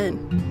him again?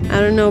 I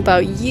don't know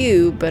about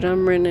you, but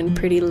I'm running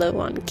pretty low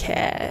on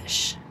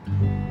cash.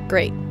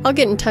 Great. I'll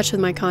get in touch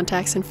with my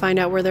contacts and find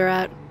out where they're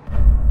at.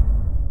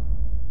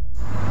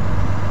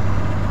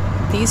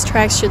 These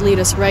tracks should lead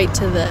us right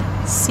to the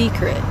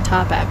secret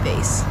Top Hat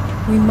base.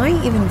 We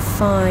might even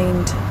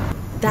find...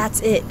 That's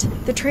it.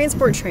 The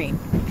transport train.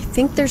 I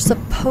think there's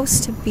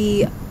supposed to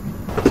be...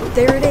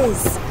 There it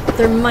is.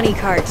 Their money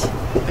cart.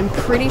 I'm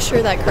pretty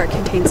sure that cart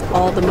contains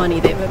all the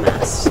money they've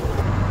amassed.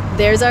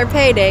 There's our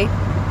payday.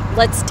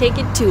 Let's take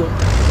it to them.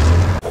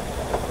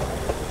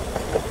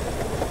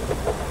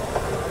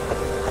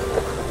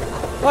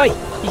 Oi,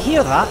 you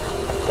hear that?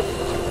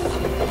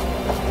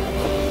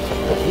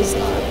 What is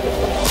that?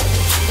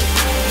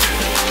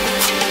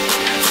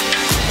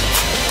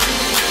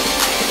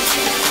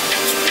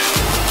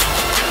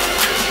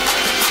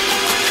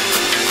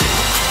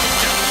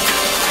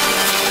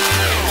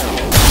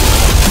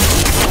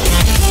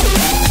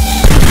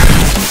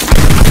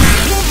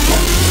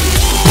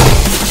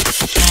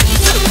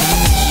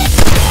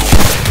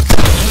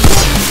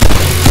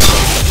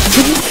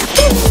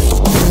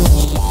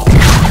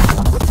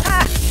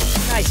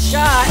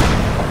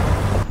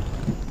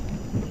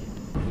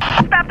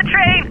 Stop the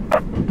train!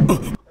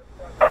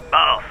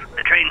 Balls,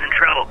 the train's in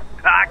trouble.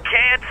 I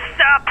can't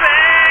stop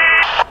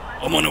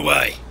it! I'm on the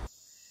way.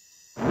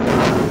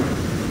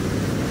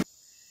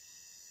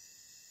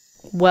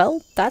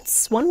 Well,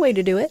 that's one way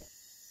to do it.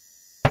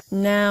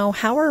 Now,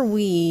 how are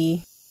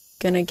we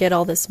gonna get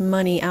all this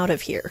money out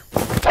of here?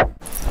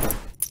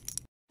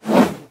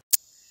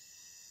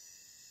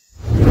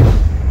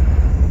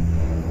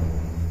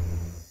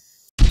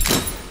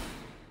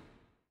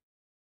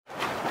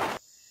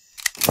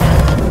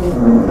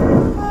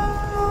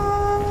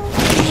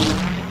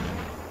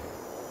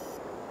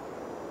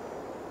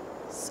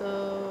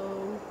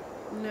 So,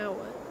 now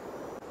what?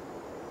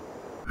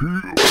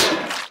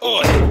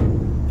 Oi!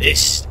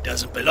 This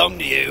doesn't belong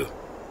to you.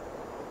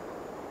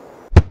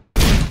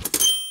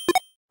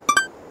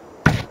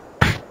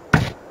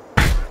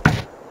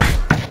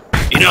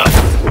 Enough!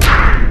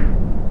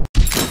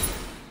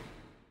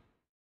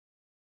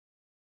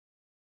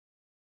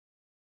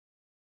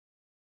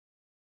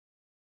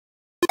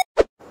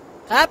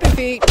 Happy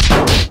feet!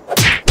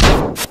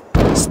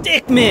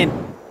 Stickman!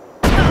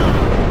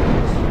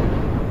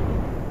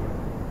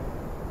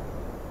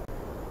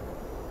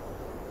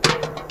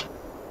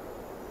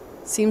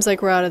 Seems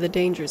like we're out of the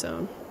danger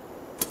zone.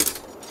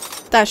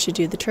 That should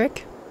do the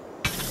trick.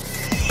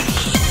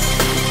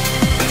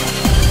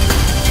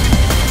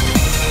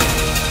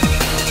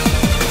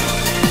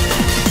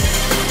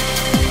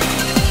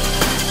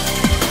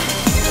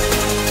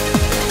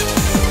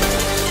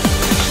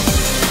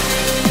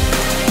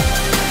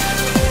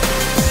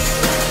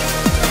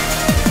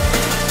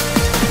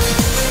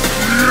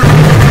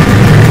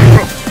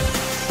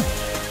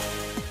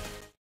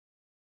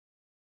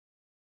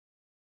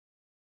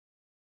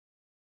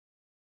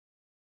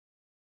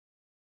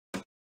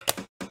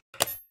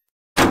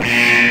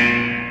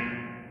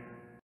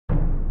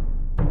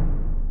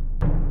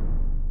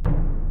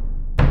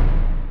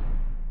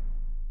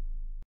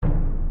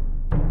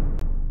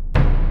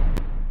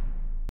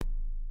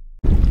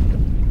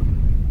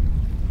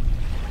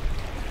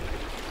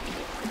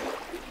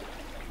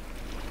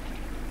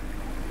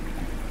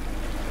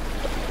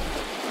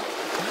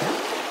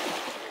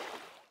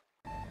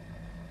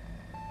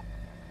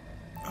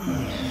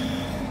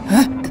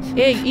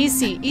 Hey,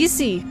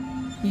 easy.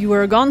 You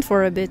were gone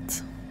for a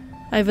bit.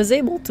 I was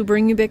able to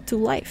bring you back to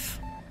life.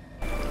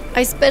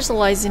 I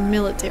specialize in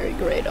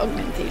military-grade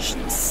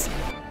augmentations.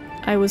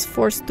 I was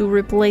forced to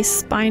replace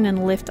spine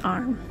and left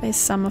arm, as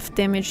some of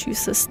damage you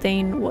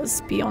sustained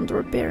was beyond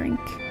repairing.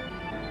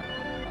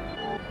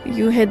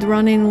 You had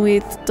run in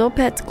with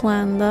Toppat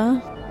clan, though.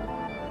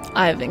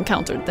 I've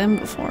encountered them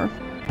before.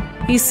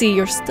 Easy,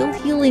 you're still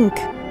healing.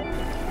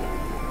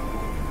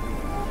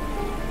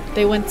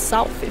 They went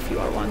south, if you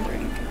are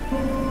wondering.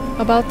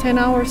 About 10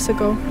 hours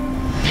ago.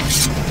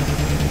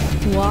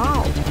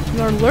 Wow,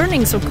 you are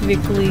learning so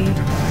quickly.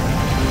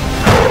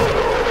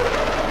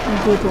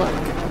 Good luck.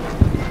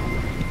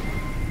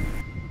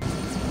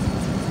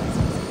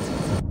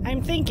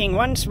 I'm thinking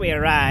once we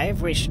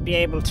arrive, we should be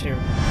able to...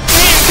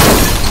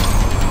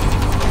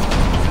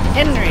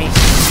 Henry!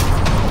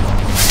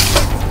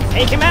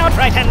 Take him out,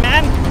 right-hand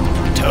man!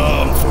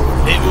 Time for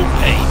a little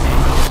payment.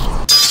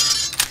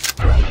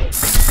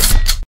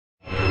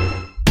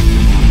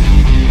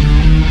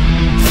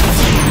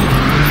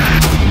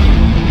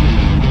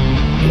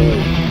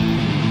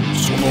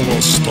 その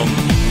はスタンド。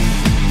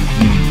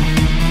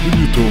ビ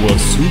ルトは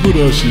素晴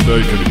らしい大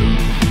狩りだ。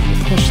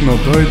私の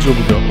大丈夫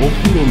がお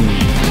風呂に。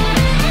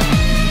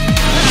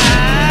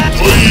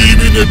はい、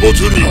ミネボト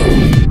ル。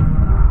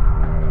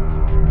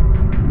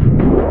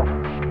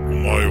お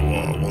前は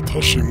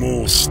私も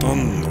スタン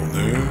ドね。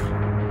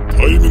タ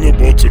イムの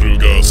ボトル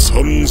がサ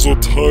ンゾ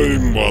タイ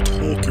ムは東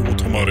京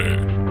止まれ。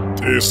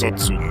偵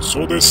察そ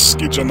れ好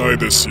きじゃない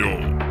ですよ。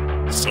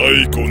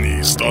最高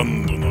にスタ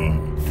ンドな。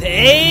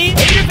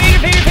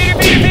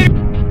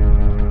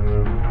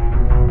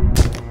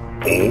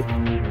お？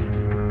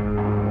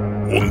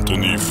本当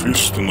にフィ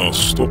ストな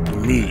ストップ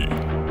ミー。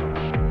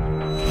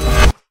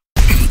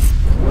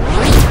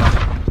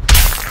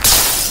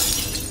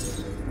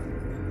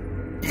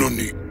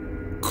何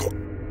か。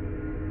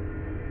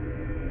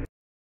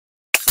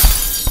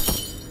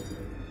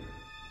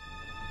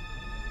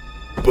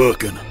バ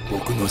カな、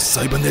僕の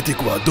サイバネティ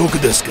ックはどこ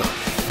ですか？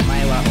お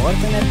前はオル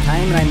テネットタ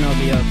イムラインの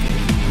美容機。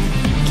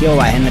今日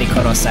はヘンリー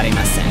殺され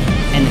ません。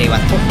ヘンリーは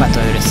突破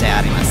と許せ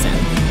ありません。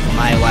お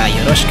前は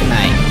よろしく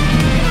ない。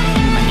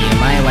今にお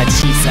前は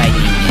小さい人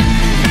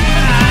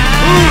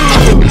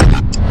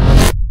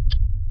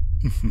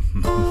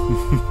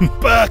間。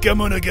バカ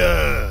者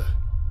が。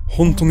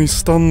本当に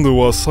スタンド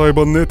はサイ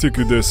バネティッ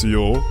クです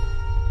よ。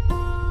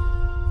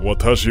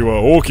私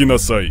は大きな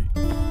さい。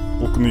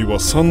僕には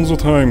サンゾ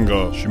タイム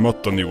が閉ま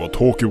ったには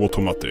東京を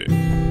止まって。今。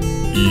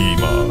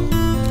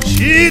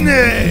死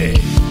ね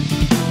ー。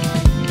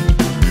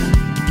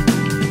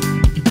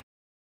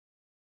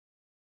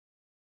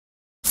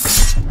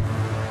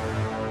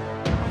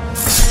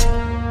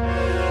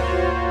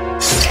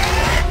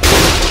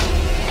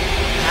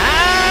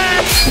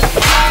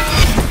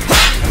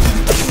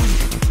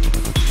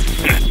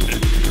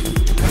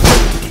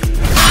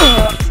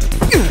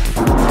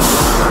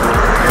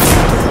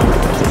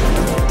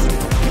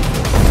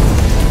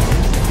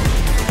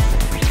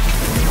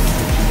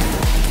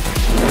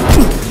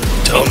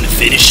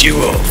Finish you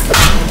off.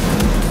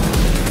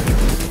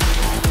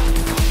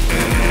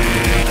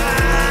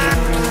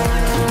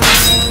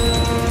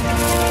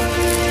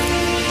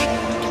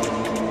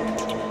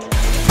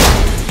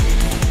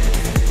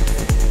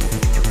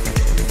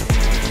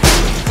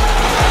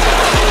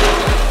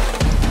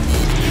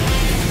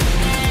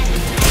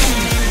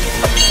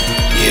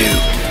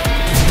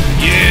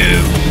 You.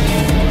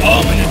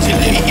 I'm gonna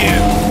delete you.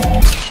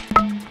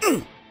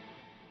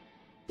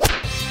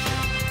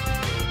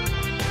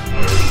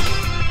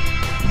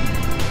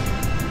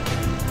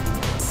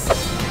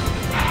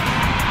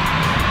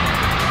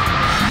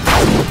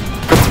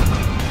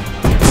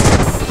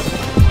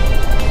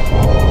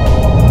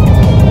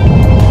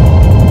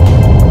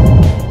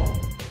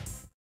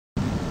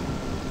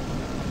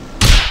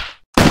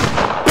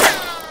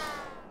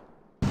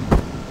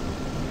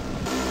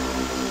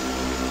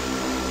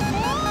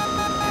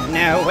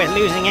 No, we're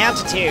losing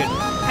altitude.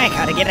 I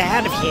gotta get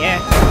out of here.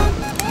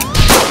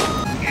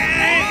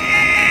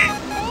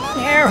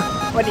 No,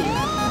 what are you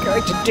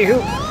going to do?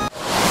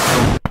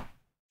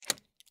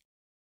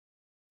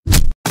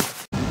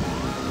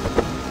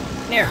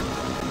 No,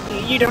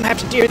 you don't have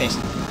to do this.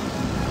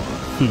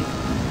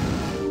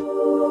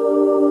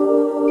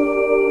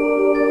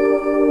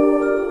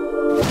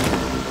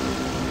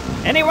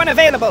 Anyone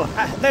available?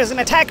 There's an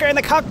attacker in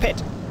the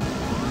cockpit.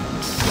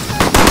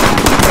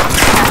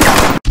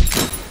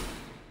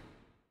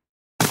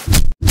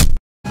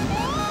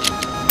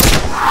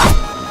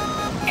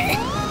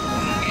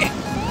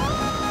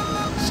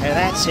 So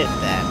that's it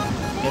then.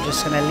 You're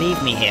just gonna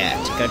leave me here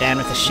to go down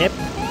with the ship?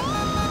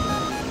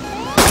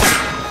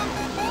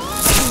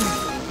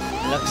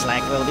 Looks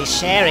like we'll be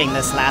sharing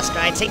this last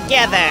ride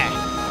together!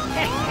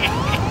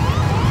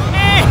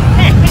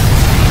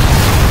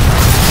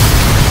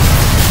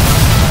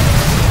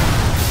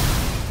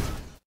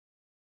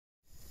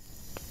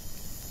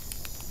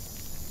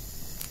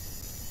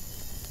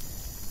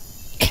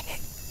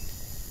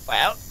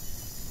 Well,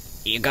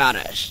 you got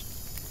us.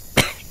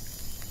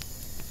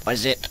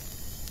 Was it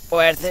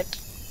worth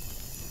it.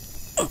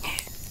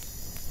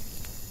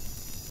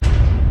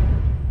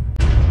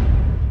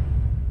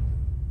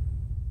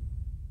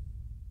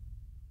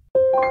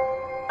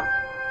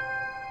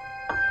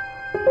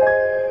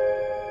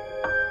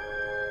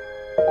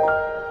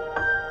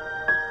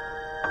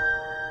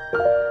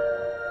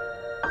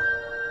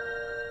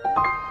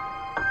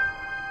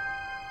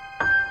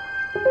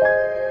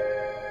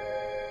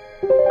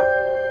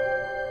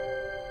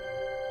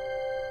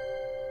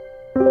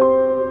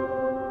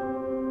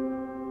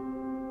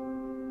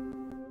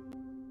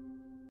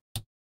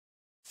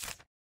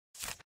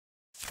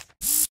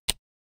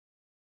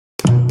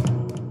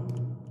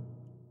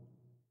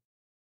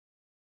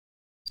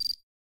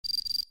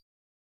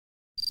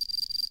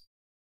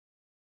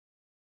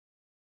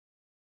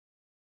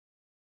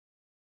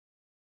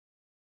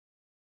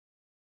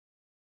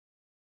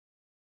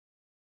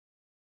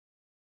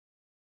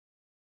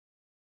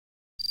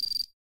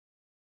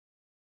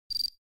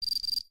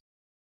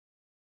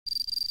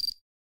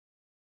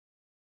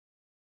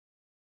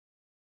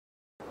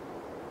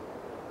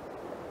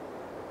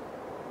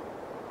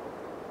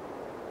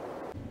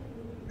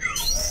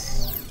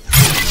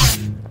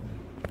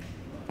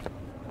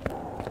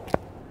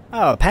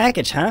 Oh, a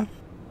package, huh?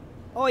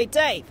 Oi,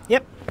 Dave!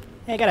 Yep.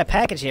 Hey, I got a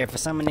package here for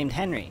someone named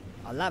Henry.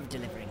 I love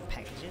delivering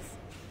packages.